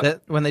 Yeah.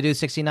 When they do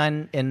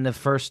 69 in the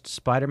first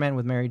Spider-Man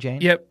with Mary Jane?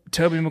 Yep.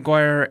 Tobey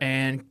Maguire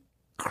and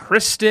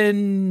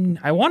Kristen,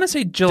 I want to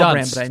say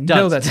Gillibrand, but I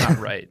know that's not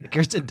right.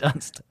 Kirsten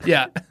Dunst.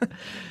 Yeah.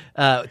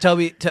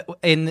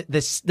 In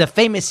the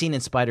famous scene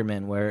in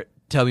Spider-Man where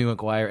Tobey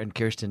Maguire and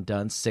Kirsten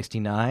Dunst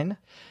 69,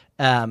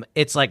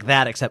 it's like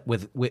that except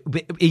with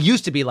it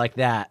used to be like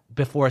that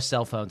before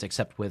cell phones,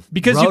 except with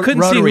because you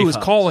couldn't see who was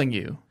calling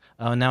you.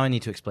 Oh, now I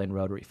need to explain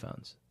rotary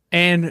phones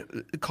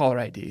and caller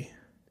ID.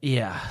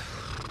 Yeah.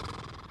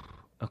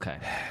 Okay.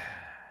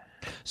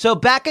 So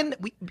back in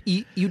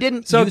you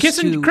didn't. So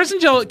Kirsten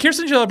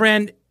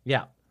Gillibrand.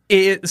 Yeah.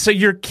 So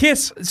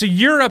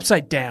you're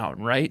upside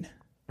down, right?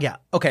 Yeah.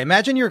 Okay.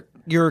 Imagine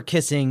you're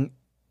kissing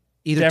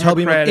either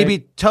Tobey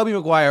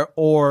Maguire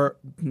or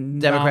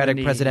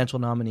Democratic presidential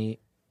nominee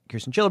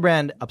Kirsten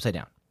Gillibrand upside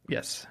down.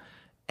 Yes.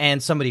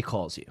 And somebody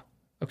calls you.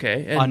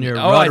 Okay. And, on your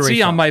I rotary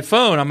see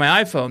phone. on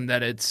my iPhone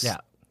that it's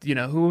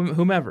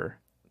whomever.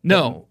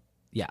 No.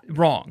 Yeah.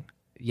 Wrong.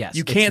 Yes.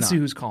 You can't see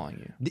who's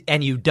calling you.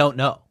 And you don't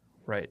know.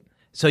 Right.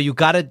 So you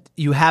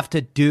have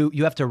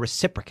to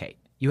reciprocate.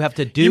 You have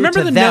to do remember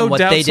to the them No what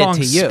Doubt they did song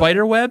to you.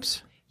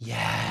 Spiderwebs?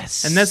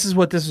 Yes. And this is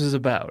what this was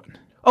about.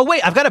 Oh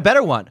wait, I've got a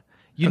better one.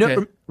 You Okay.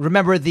 know,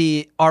 remember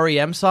the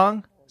REM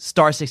song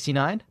Star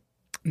 69?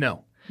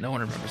 No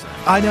one remembers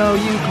that. I know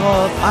you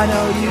called, I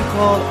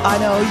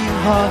know you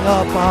hung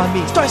up on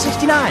me. Star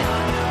 69.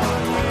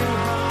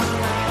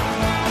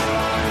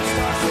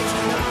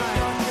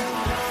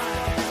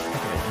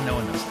 Okay, no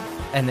one knows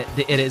that. And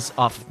it is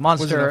off of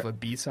Monster. Was it off a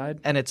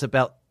B-side? And it's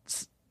about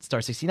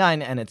Star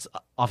 69, and it's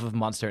off of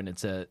Monster, and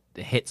it's a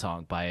hit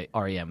song by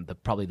REM,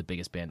 probably the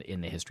biggest band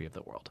in the history of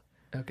the world.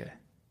 Okay.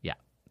 Yeah.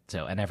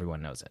 So, and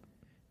everyone knows it.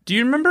 Do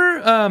you remember,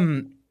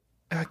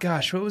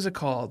 what was it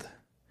called?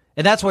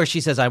 And that's where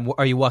she says,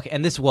 are you walking?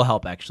 And this will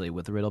help, actually,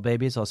 with the Riddle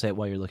Babies. I'll say it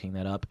while you're looking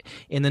that up.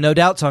 In the No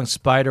Doubt song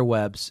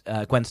Spiderwebs,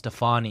 Gwen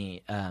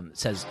Stefani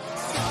says...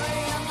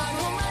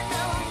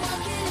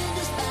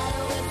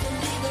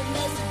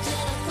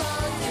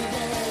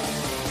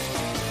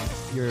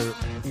 You're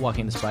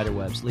walking the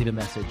spiderwebs, leave a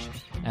message,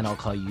 and I'll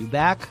call you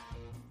back.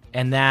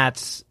 And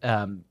that's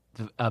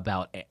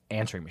about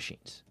answering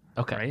machines.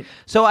 Okay. Right.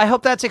 So I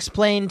hope that's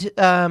explained.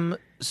 And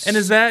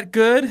is that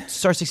good?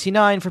 Star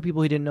 69 for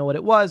people who didn't know what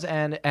it was,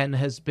 and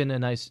has been a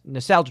nice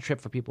nostalgia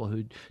trip for people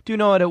who do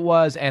know what it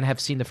was and have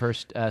seen the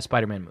first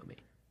Spider-Man movie.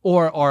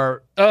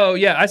 Or Oh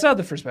yeah, I saw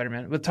the first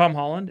Spider-Man with Tom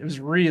Holland. It was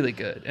really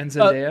good. And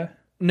Zendaya.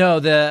 no,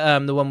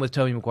 the one with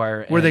Tobey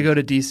Maguire. Where they and go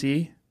to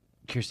DC.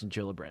 Kirsten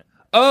Gillibrand.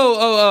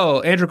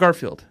 Oh, Andrew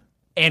Garfield.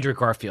 Andrew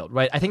Garfield,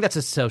 right? I think that's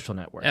a Social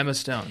Network. Emma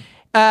Stone.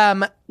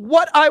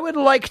 What I would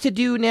like to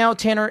do now,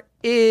 Tanner,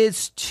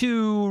 is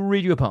to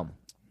read you a poem.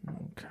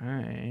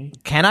 Okay.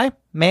 Can I?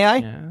 May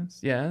I?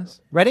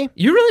 Yes. Ready?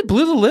 You really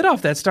blew the lid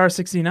off that Star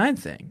 69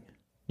 thing.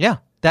 Yeah.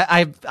 That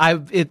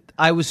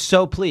I was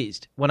so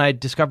pleased when I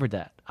discovered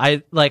that.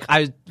 I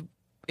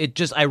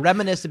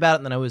reminisced about it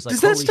and then I was like,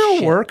 does that holy still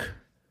shit. work?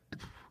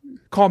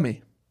 Call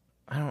me.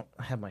 I don't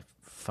have my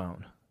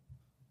phone.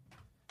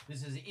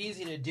 This is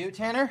easy to do,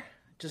 Tanner.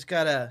 Just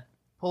gotta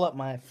pull up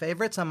my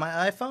favorites on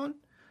my iPhone,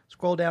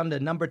 scroll down to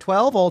number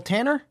 12, old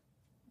Tanner,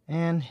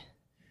 and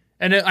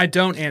I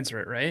don't answer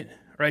it, right?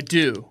 Or I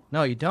do.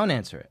 no, you don't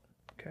answer it.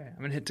 Okay,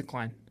 I'm gonna hit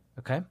decline.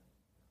 Okay.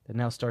 Then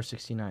now star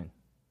 69.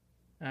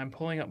 I'm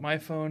pulling up my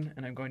phone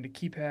and I'm going to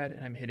keypad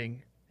and I'm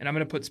hitting and I'm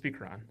gonna put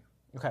speaker on.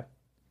 Okay.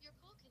 Your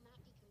call cannot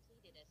be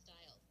completed as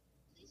dialed.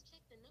 Please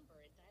check the number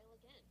and dial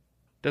again.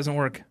 Doesn't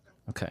work.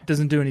 Okay.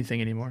 Doesn't do anything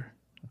anymore.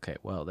 Okay.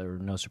 Well, there were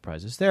no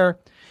surprises there.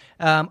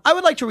 I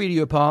would like to read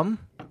you a poem.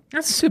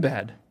 That's too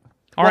bad.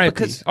 Well, R.I.P.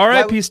 because-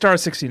 R.I.P. Star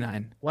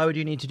 69. Why would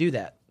you need to do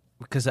that?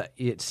 Because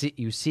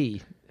you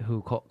see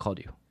who called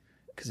you.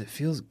 Because it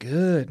feels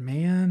good,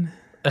 man.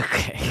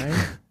 Okay.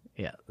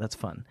 Yeah, that's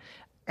fun.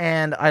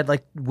 And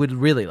would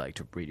really like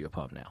to read you a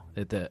poem now.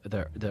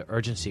 The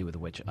urgency with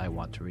which I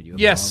want to read you a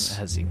poem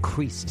has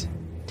increased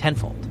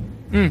tenfold.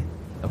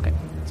 Okay,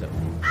 so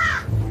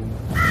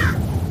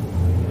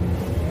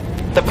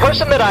The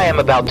person that I am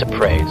about to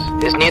praise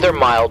is neither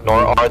mild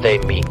nor are they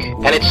meek,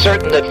 and it's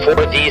certain that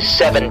for these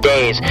 7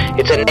 days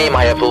it's a name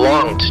I have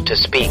longed to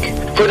speak.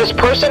 For this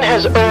person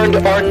has earned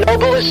our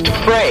noblest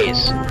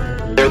phrase.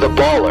 They're the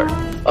baller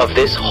of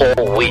this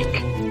whole week.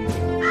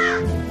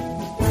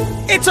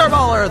 it's our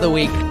baller of the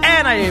week,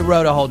 and I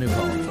wrote a whole new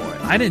poem for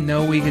it. I didn't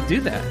know we could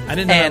do that. I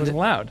didn't know that was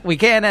allowed. We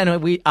can,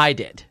 and I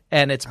did,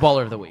 and it's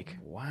baller of the week.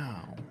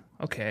 Wow.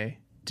 Okay.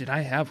 Did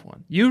I have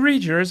one? You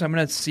read yours. I'm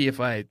going to see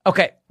if I...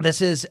 Okay,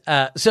 this is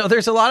so.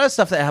 There's a lot of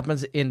stuff that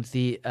happens in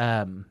the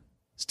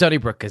Stony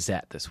Brook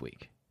Gazette this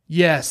week.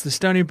 Yes, the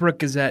Stony Brook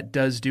Gazette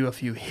does do a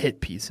few hit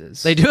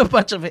pieces. They do a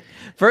bunch of it.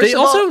 They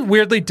also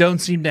weirdly don't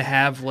seem to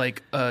have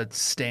like a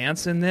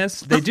stance in this.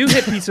 They do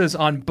hit pieces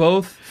on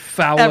both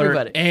Fowler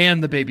Everybody.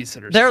 and the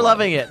Babysitters They're Club.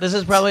 loving it. This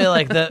is probably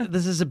like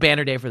this is a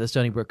banner day for the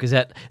Stony Brook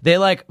Gazette. They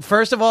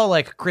first of all,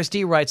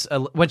 Christy writes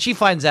when she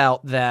finds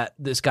out that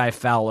this guy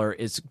Fowler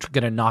is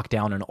going to knock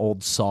down an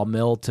old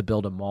sawmill to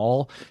build a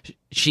mall.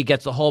 She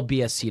gets the whole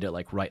BSC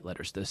to write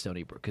letters to the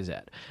Stony Brook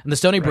Gazette, and the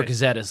Stony Brook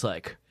Gazette is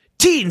like,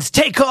 teens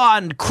take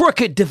on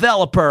crooked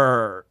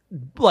developer,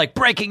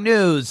 breaking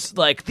news,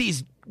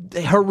 these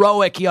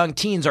heroic young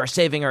teens are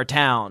saving our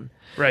town.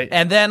 Right.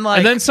 And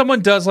then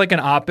someone does an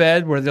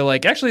op-ed where they're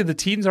like, actually the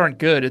teens aren't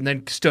good, and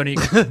then Stony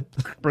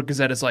Brook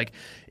Gazette is like,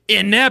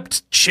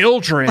 inept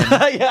children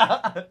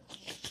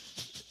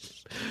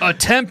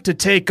attempt to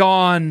take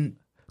on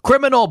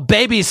criminal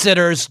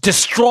babysitters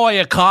destroy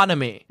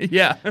economy.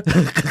 Yeah.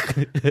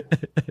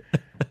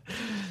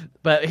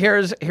 But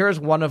here's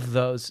one of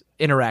those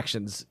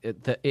interactions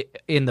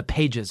in the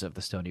pages of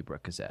the Stony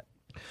Brook Gazette.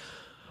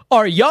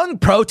 Are young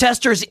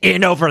protesters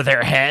in over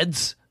their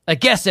heads? A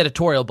guest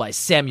editorial by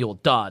Samuel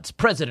Dodds,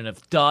 president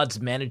of Dodds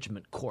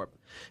Management Corp.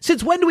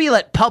 Since when do we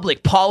let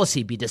public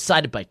policy be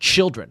decided by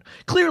children?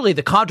 Clearly,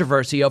 the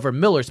controversy over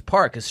Miller's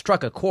Park has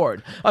struck a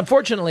chord.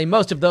 Unfortunately,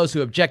 most of those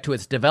who object to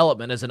its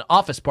development as an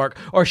office park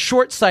are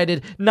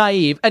short-sighted,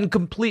 naive, and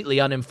completely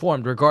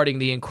uninformed regarding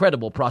the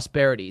incredible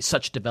prosperity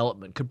such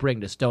development could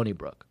bring to Stony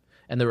Brook.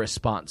 And the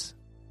response.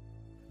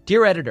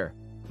 Dear editor,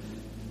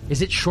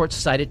 is it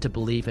short-sighted to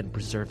believe in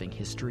preserving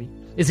history?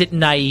 Is it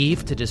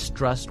naive to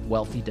distrust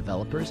wealthy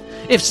developers?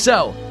 If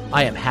so,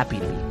 I am happy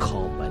to be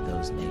called by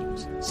those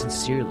names.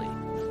 Sincerely,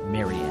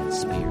 Mary Ann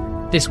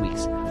Spear. This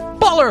week's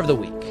Baller of the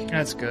Week.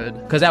 That's good.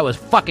 Because that was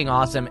fucking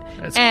awesome.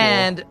 That's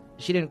and cool.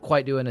 She didn't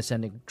quite do an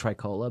ascending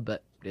tricola,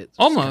 but it's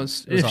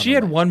Almost. it was If on she the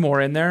had way. one more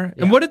in there.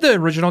 Yeah. And what did the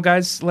original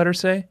guy's letter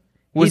say?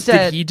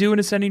 Did he do an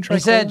ascending tricola? He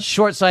said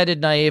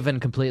short-sighted, naive, and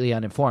completely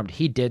uninformed.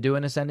 He did do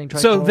an ascending tricola.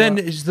 So then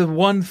is the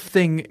one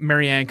thing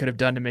Marianne could have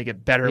done to make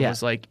it better Yeah.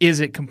 was is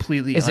it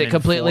completely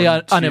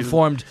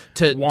uninformed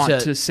to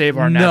want to save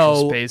our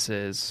natural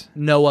spaces?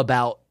 Know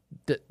about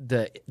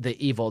the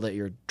evil that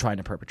you're trying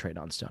to perpetrate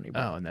on Stony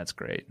Brook. Oh, and that's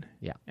great.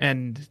 Yeah.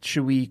 And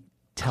should we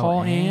Tell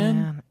call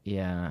Anne?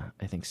 Yeah,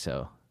 I think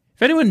so.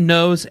 If anyone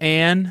knows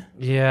Anne,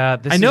 Yeah,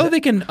 I know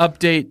they can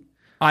update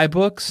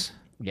iBooks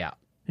Yeah.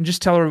 and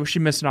just tell her she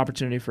missed an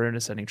opportunity for an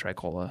ascending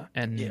tricola.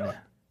 And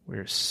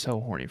we're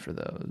so horny for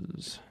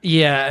those.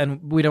 Yeah,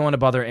 and we don't want to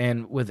bother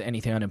Anne with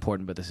anything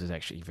unimportant, but this is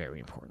actually very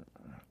important.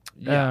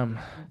 Yeah.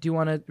 Do you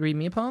want to read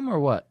me a poem or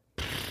what?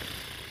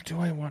 Do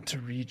I want to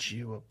read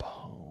you a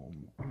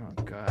poem?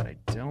 Oh, God, I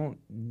don't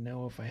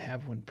know if I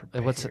have one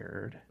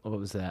prepared. What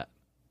was that?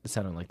 It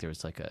sounded like there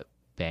was a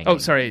bang. Oh,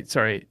 sorry.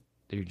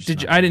 You're just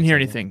Did you? not I didn't hear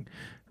saying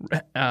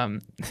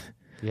anything.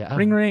 Yeah.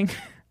 Ring, ring.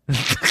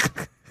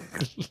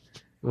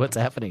 What's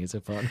happening? Is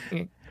it fun?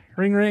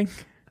 Ring, ring.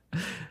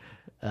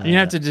 You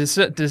have to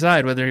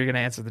decide whether you're going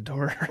to answer the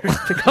door or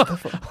pick up the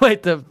phone.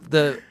 Wait,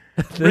 the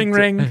Ring,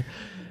 ring.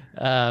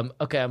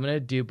 Okay, I'm going to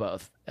do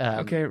both.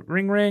 Okay,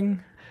 ring,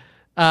 ring.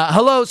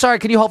 Hello, sorry,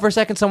 can you hold for a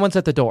second? Someone's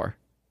at the door.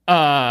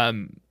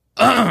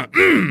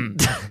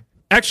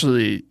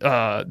 Actually,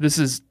 this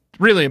is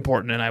really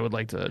important, and I would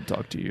like to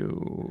talk to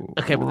you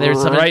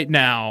there's somebody, right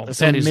now.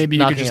 And who's maybe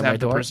you could knocking just at my have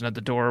the door. person at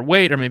the door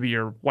wait, or maybe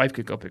your wife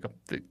could go pick up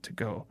to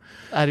go.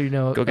 I don't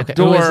know. Go get the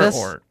Who door. is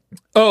this?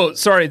 Or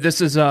sorry,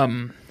 this is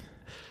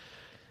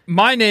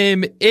my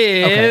name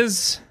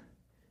is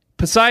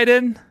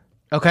Poseidon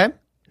Okay.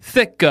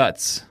 Thick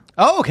Guts.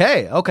 Oh,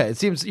 okay.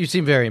 You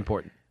seem very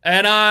important.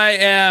 And I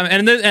am,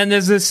 and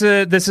this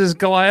is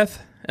Goliath,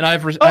 and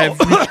I've reached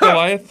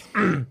Goliath.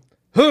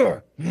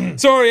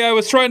 Sorry, I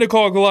was trying to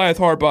call Goliath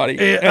Hardbody,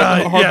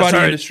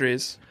 Hardbody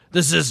Industries.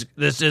 This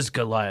is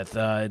Goliath.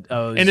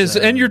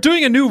 And you're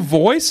doing a new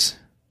voice?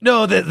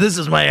 No, this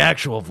is my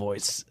actual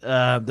voice.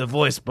 The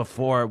voice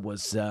before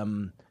was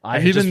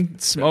Have you been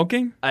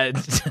smoking? I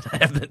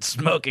have been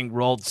smoking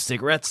rolled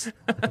cigarettes.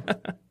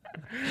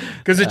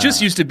 Because it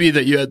just used to be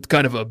that you had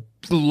kind of a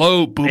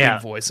low booming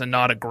voice and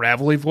not a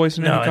gravelly voice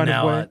in any kind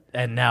of way.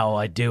 And now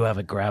I do have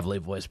a gravelly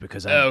voice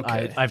because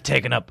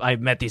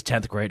I've met these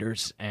 10th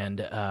graders and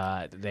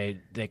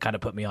they kind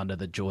of put me onto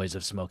the joys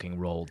of smoking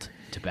rolled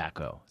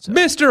tobacco. So.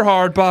 Mr.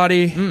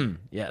 Hardbody.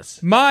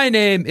 Yes. My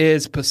name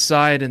is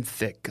Poseidon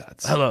Thick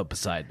Guts. Hello,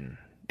 Poseidon.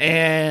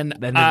 And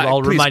then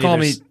I'll please remind call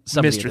you me there's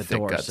somebody Mr. at the Thick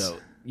door. Guts. So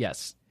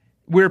yes.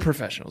 We're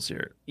professionals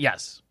here.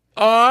 Yes.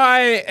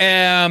 I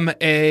am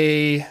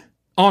a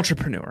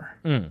entrepreneur,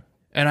 and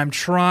I'm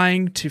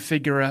trying to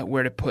figure out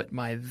where to put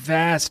my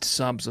vast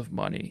sums of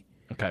money.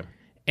 Okay.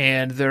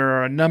 And there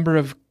are a number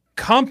of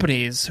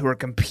companies who are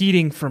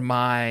competing for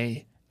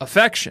my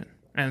affection,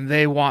 and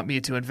they want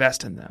me to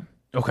invest in them.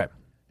 Okay.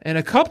 And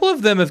a couple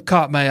of them have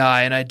caught my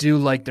eye, and I do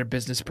like their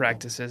business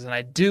practices, and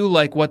I do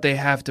like what they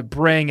have to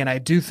bring, and I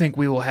do think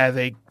we will have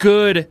a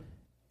good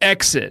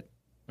exit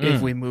if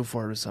we move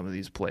forward with some of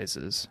these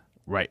places.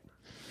 Right.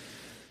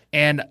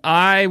 And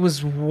I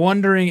was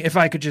wondering if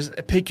I could just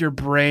pick your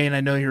brain.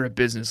 I know you're a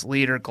business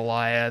leader,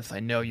 Goliath. I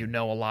know you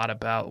know a lot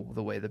about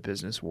the way the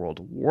business world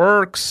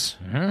works.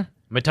 Mm-hmm. I'm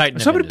a titan.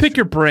 So I'm going to pick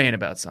your brain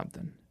about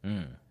something.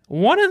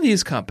 One of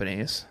these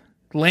companies,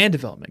 land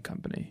development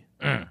company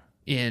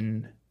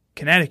in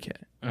Connecticut.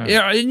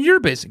 Yeah, and you're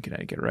based in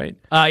Connecticut, right?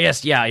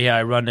 Yes, yeah.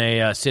 I run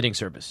a sitting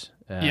service,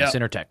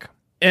 Cinertech.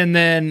 And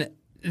then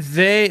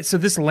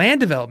this land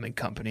development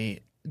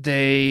company,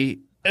 they're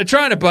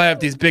trying to buy up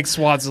these big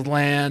swaths of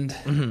land.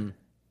 Mm-hmm.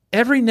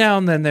 Every now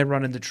and then they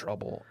run into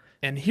trouble.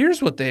 And here's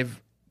what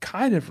they've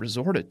kind of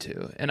resorted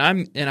to. And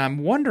I'm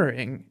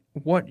wondering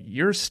what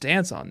your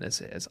stance on this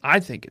is. I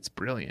think it's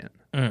brilliant.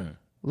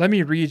 Let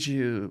me read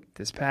you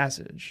this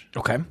passage.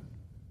 Okay.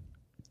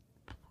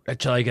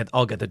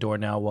 I'll get the door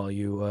now while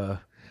you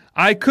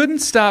I couldn't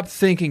stop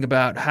thinking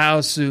about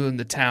how soon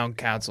the town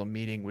council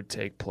meeting would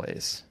take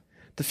place.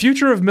 The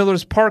future of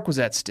Miller's Park was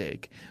at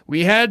stake.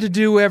 We had to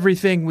do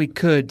everything we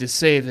could to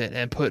save it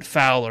and put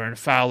Fowler, and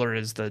Fowler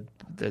is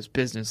this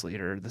business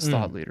leader, this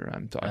thought leader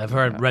I'm talking about. I've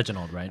heard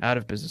Reginald, right? Out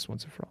of business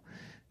once and for all.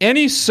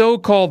 Any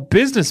so-called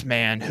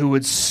businessman who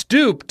would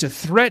stoop to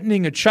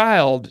threatening a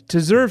child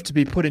deserved to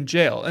be put in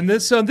jail. And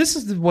this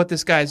is what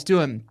this guy's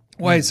doing,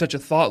 why he's such a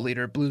thought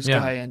leader, blue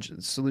sky engine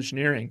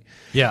solutioneering.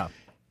 Yeah.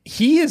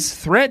 He is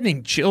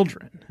threatening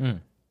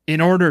children in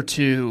order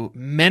to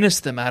menace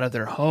them out of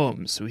their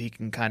homes so he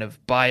can kind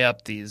of buy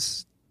up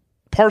these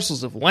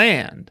parcels of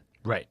land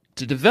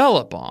to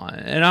develop on.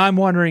 And I'm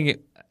wondering,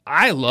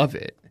 I love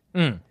it.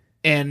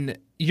 And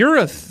you're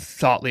a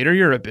thought leader,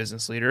 you're a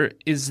business leader.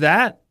 Is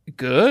that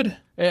good?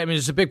 I mean,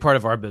 it's a big part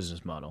of our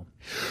business model.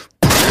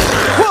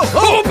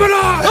 Whoa, open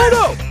up! Oh,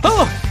 no!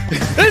 Oh!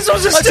 This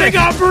was a sting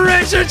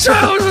operation!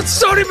 Child with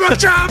Stony Brook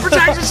Child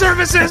Protection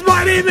Services!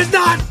 My name is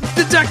not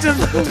Detective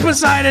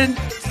Poseidon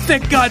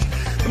Thick Gut.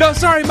 No,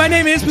 sorry, my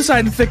name is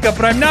Poseidon Thick Gut,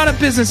 but I'm not a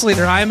business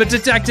leader. I am a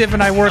detective,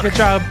 and I work at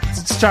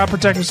Child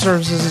Protection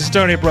Services in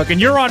Stony Brook.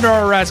 And you're under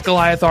arrest,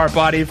 Goliath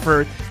Hardbody,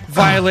 for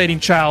violating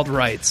child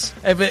rights.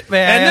 And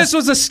this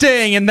was a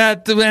sting, and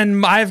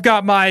I've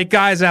got my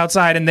guys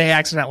outside, and they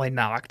accidentally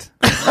knocked.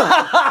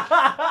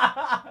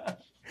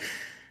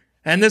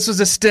 And this was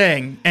a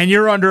sting, and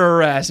you're under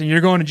arrest, and you're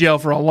going to jail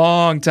for a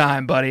long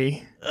time,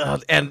 buddy.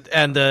 And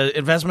the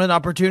investment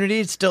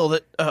opportunity still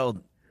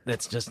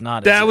that's just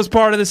not. That was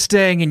part of the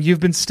sting, and you've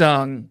been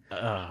stung.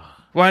 Why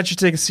don't you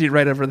take a seat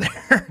right over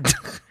there?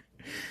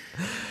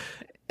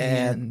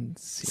 and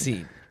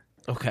seat.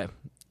 Okay.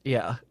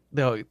 Yeah.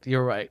 No,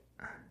 you're right.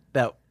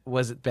 That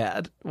wasn't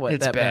bad. What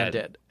it's that bad.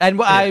 man did.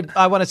 And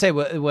I want to say,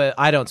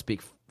 I don't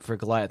speak for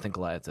Goliath, and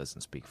Goliath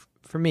doesn't speak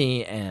for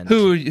me. And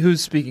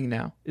who's speaking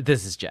now?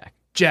 This is Jack.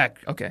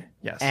 Jack. Okay.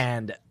 Yes.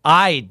 And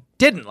I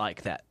didn't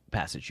like that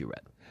passage you read.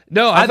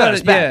 No, I thought it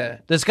was bad. Yeah,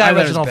 this guy,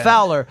 Reginald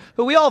Fowler,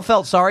 who we all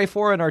felt sorry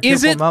for in our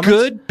tearful moments. Is it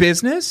good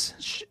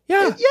business?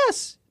 Yeah.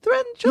 Yes.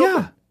 Threaten children.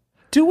 Yeah.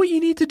 Do what you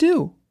need to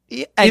do.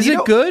 Yeah. Is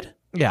it good?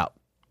 Yeah.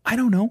 I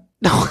don't know.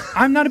 No.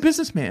 I'm not a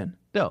businessman.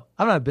 No,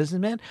 I'm not a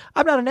businessman.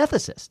 I'm not an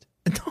ethicist.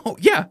 No,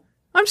 yeah.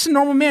 I'm just a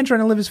normal man trying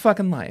to live his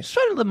fucking life. Just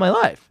trying to live my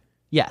life.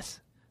 Yes.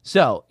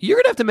 So you're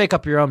going to have to make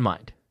up your own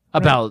mind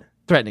about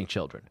threatening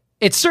children.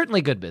 It's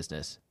certainly good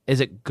business.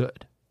 Is it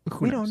good?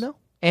 Who we knows? don't know.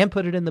 Anne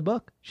put it in the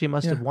book. She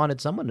must have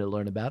wanted someone to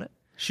learn about it.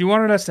 She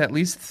wanted us to at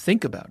least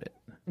think about it.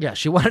 Yeah,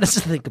 she wanted us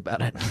to think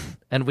about it.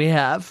 And we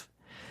have.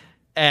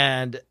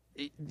 And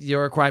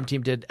your crime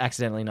team did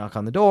accidentally knock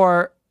on the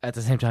door at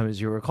the same time as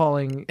you were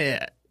calling.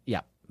 Yeah.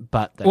 Yeah.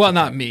 But that's Well, okay.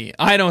 not me.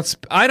 I don't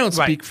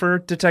speak for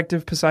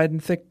Detective Poseidon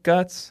Thick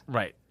Guts.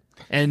 Right.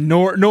 And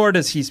nor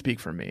does he speak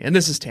for me. And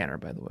this is Tanner,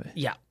 by the way.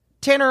 Yeah.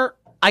 Tanner,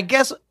 I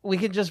guess we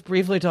can just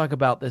briefly talk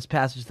about this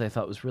passage that I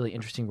thought was really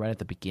interesting right at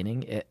the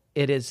beginning.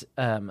 It is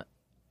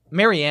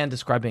Mary Ann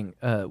describing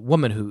a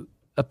woman who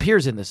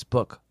appears in this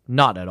book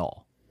not at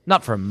all.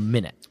 Not for a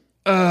minute.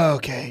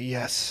 Okay,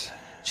 yes.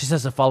 She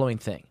says the following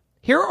thing.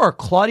 Here are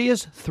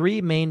Claudia's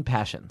 3 main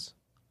passions.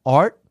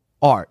 Art,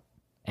 art,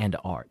 and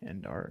art.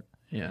 And art,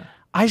 yeah.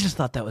 I just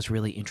thought that was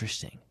really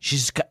interesting.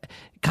 She's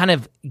kind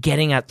of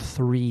getting at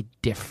 3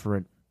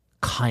 different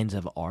kinds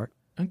of art.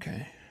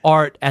 Okay.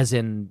 Art as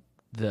in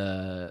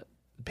the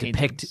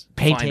Paintings.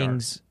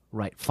 paintings,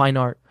 right, fine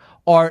art.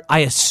 Art, I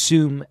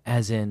assume,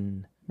 as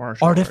in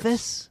Martial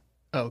artifice.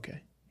 arts. Oh,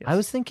 okay. Yes. I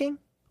was thinking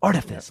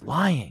artifice,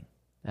 lying.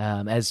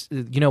 As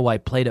you know why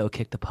Plato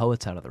kicked the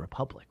poets out of the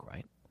Republic,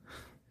 right?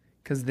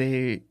 Because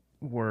they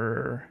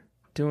were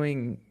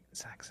doing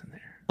sex in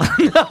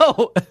there.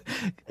 No,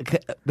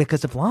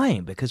 because of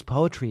lying. Because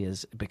poetry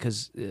is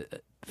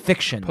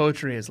fiction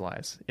Poetry is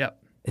lies.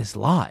 Yep. is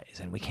lies,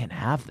 and we can't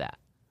have that.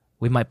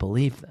 We might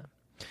believe them.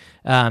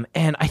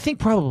 And I think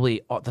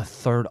probably the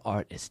third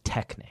art is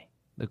techne,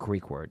 the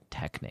Greek word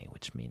techne,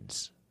 which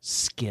means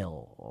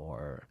skill,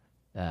 or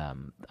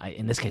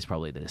in this case,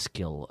 probably the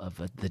skill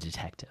of the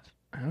detective.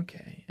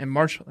 Okay. And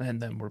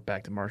then we're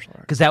back to martial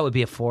arts. Because that would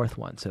be a 4th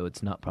one, so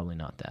it's probably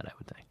not that, I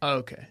would think.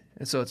 Okay.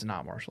 And so it's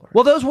not martial arts.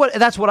 Well,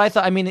 that's what I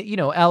thought. I mean,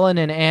 Ellen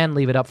and Anne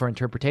leave it up for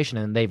interpretation,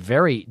 and they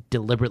very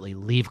deliberately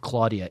leave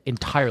Claudia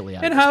entirely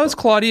out And of this how is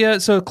book. Claudia?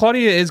 So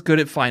Claudia is good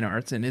at fine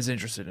arts and is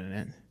interested in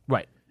it.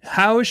 Right.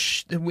 How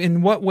is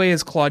in what way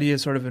is Claudia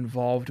sort of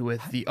involved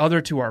with the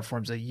other 2 art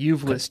forms that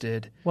you've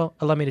listed? Well,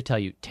 allow me to tell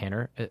you,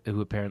 Tanner, who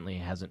apparently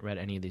hasn't read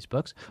any of these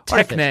books.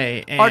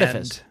 Techne and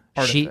Artifice.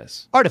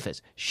 artifice.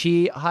 Artifice.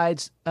 She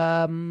hides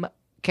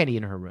candy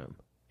in her room.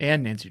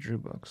 And Nancy Drew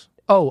books.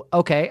 Oh,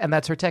 okay, and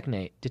that's her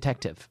techne.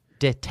 Detective.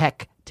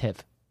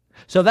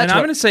 So that's And I'm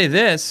going to say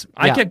this.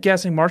 I Yeah. kept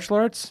guessing martial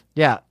arts.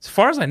 Yeah. As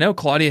far as I know,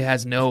 Claudia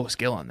has no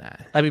skill on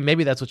that. I mean,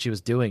 maybe that's what she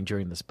was doing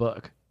during this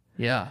book.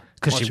 Yeah.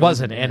 Because Well, she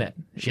wasn't in it.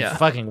 She Yeah.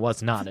 fucking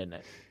was not in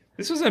it.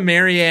 This was a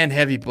Marianne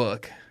heavy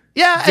book.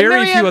 Yeah, and Very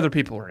Marianne- few other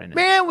people were in it.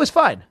 Marianne was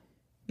fine.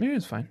 Maybe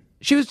it's fine.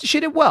 She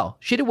did well.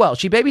 She did well.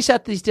 She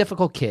babysat these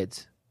difficult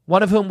kids,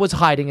 one of whom was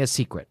hiding a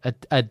secret,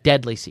 a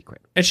deadly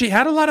secret. And she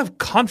had a lot of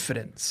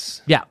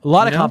confidence. Yeah, a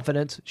lot of You know?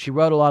 confidence. She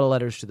wrote a lot of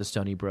letters to the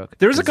Stony Brook.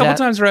 There was a couple Gazette.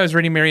 times where I was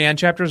reading Marianne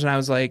chapters and I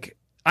was like,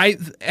 I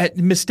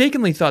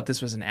mistakenly thought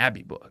this was an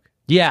Abby book.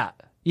 Yeah.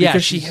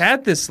 Because she she's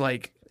had this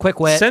like quick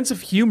wit. sense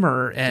of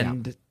humor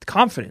and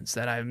confidence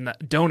that I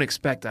don't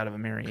expect out of a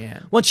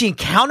Marianne. When she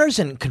encounters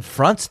and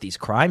confronts these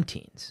crime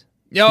teens,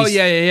 Oh,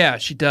 yeah.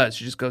 She does.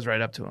 She just goes right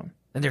up to him.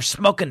 and they're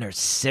smoking their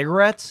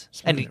cigarettes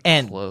Smoking their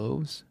and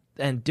clothes.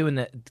 and doing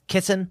the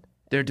kissing.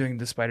 They're doing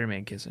the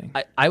Spider-Man kissing.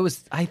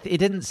 It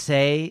didn't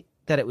say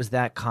that it was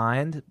that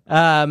kind.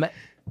 Tanner,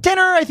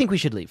 I think we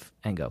should leave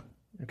and go.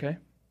 Okay.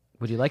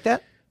 Would you like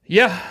that?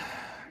 Yeah.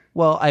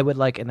 Well, I would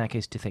like, in that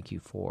case, to thank you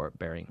for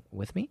bearing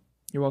with me.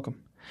 You're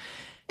welcome.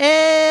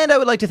 And I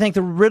would like to thank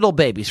the Riddle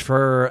Babies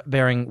for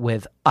bearing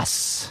with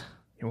us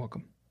You're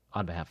welcome.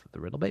 on behalf of the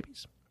Riddle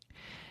Babies.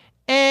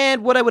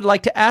 And what I would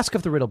like to ask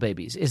of the Riddle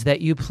Babies is that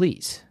you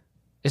please,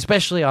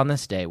 especially on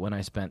this day when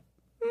I spent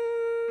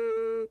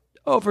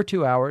over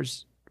 2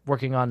 hours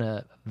working on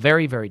a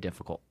very, very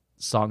difficult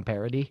song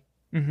parody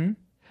Mm-hmm.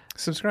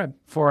 Subscribe.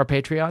 for our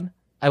Patreon,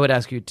 I would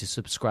ask you to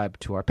subscribe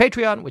to our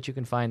Patreon, which you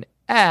can find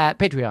at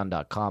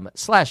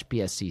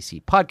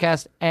patreon.com/BSCC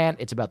podcast. And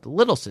it's about the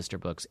Little Sister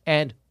books,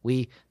 and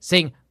we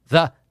sing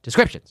the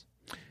descriptions.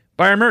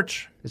 Buy our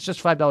merch. It's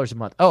just $5 a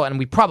month. Oh, and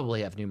we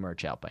probably have new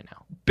merch out by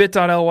now.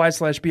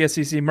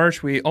 bit.ly/BSCC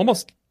merch. We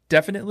almost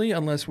definitely,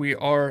 unless we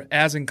are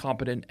as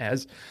incompetent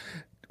as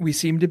we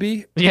seem to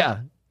be,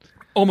 Yeah.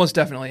 almost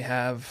definitely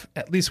have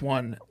at least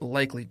 1,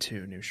 likely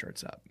 2 new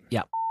shirts up.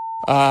 Yeah.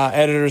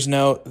 Editor's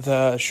note,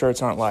 the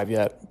shirts aren't live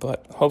yet,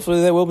 but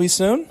hopefully they will be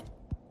soon.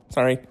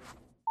 Sorry.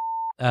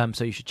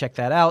 So you should check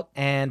that out.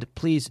 And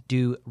please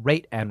do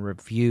rate and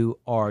review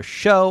our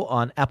show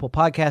on Apple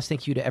Podcasts.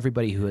 Thank you to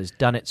everybody who has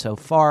done it so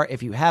far.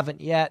 If you haven't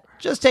yet,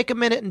 just take a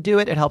minute and do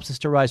it. It helps us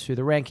to rise through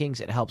the rankings.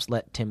 It helps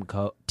let Tim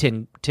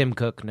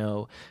Cook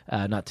know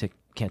not to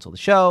cancel the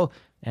show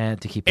and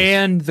to keep us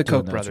And the doing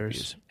Koch those brothers.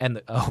 reviews.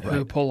 And Who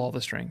right. pull all the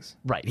strings.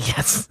 Right,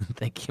 yes.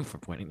 Thank you for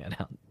pointing that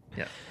out.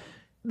 Yeah.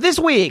 This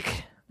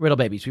week, Riddle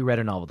Babies, we read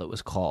a novel that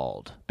was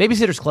called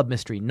Babysitter's Club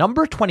Mystery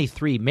number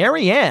 23,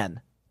 Mary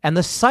Ann and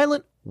the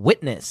Silent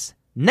Witness.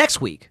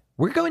 Next week,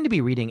 we're going to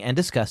be reading and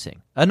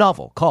discussing a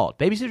novel called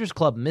Babysitter's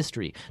Club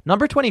Mystery,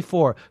 number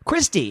 24,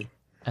 Christy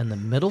and the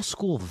Middle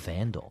School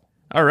Vandal.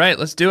 All right,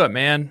 let's do it,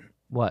 man.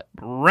 What?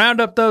 Round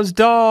up those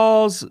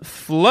dolls,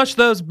 flush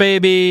those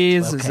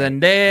babies. Okay.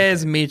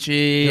 Zendaya's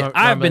Michi.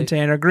 I've been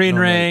Tanner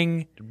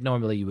Greenring.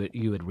 Normally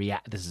you would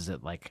react. This is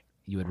it, like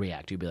you would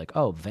react. You'd be like,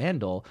 "Oh,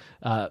 Vandal."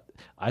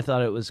 I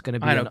thought it was going to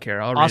be. I don't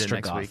care. I'll read it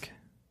next week.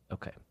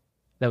 Okay,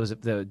 that was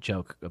the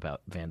joke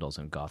about Vandals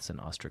and Goths and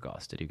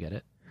Ostrogoths. Did you get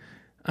it?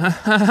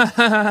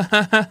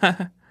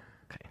 Okay.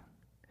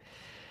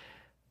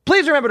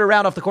 Please remember to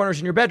round off the corners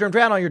in your bedroom,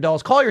 drown all your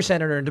dolls, call your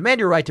senator, and demand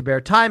your right to bear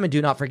time. And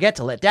do not forget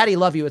to let Daddy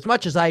love you as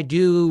much as I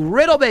do.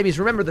 Riddle babies,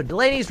 remember the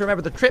Delaney's,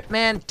 remember the Trip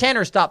Man.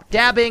 Tanner, stop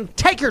dabbing.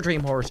 Take your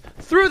dream horse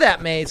through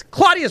that maze.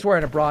 Claudia's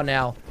wearing a bra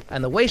now.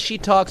 And the way she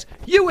talks,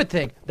 you would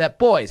think that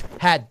boys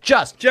had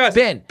just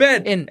been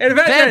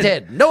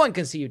invented. No one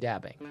can see you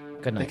dabbing.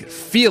 Good night. I can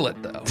feel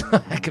it, though.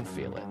 I can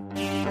feel it.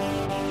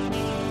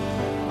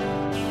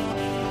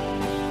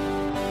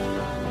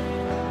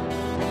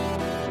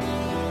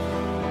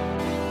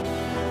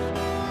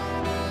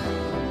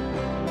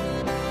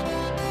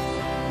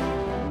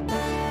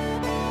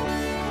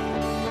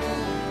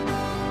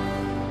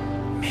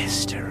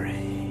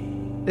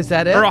 Is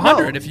that it? Or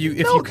 100 if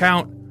you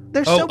count.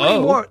 There's so many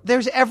more.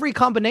 There's every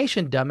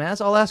combination,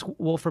 dumbass. I'll ask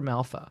Wolfram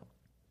Alpha.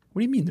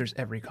 What do you mean there's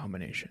every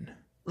combination?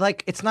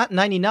 Like, it's not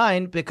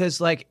 99 because,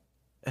 like,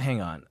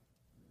 hang on.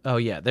 Oh,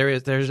 yeah,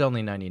 there's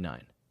only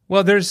 99.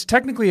 Well, there's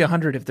technically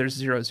 100 if there's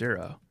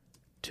 00,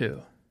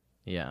 too.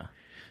 Yeah.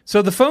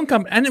 So the phone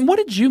company, and what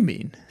did you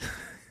mean?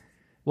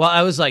 Well,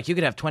 I was like, you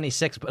could have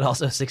 26, but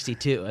also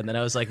 62. And then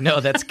I was like,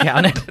 no, that's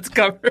counted. It's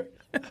covered.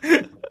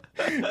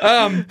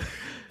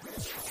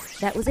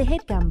 That was a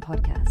HeadGum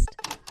podcast.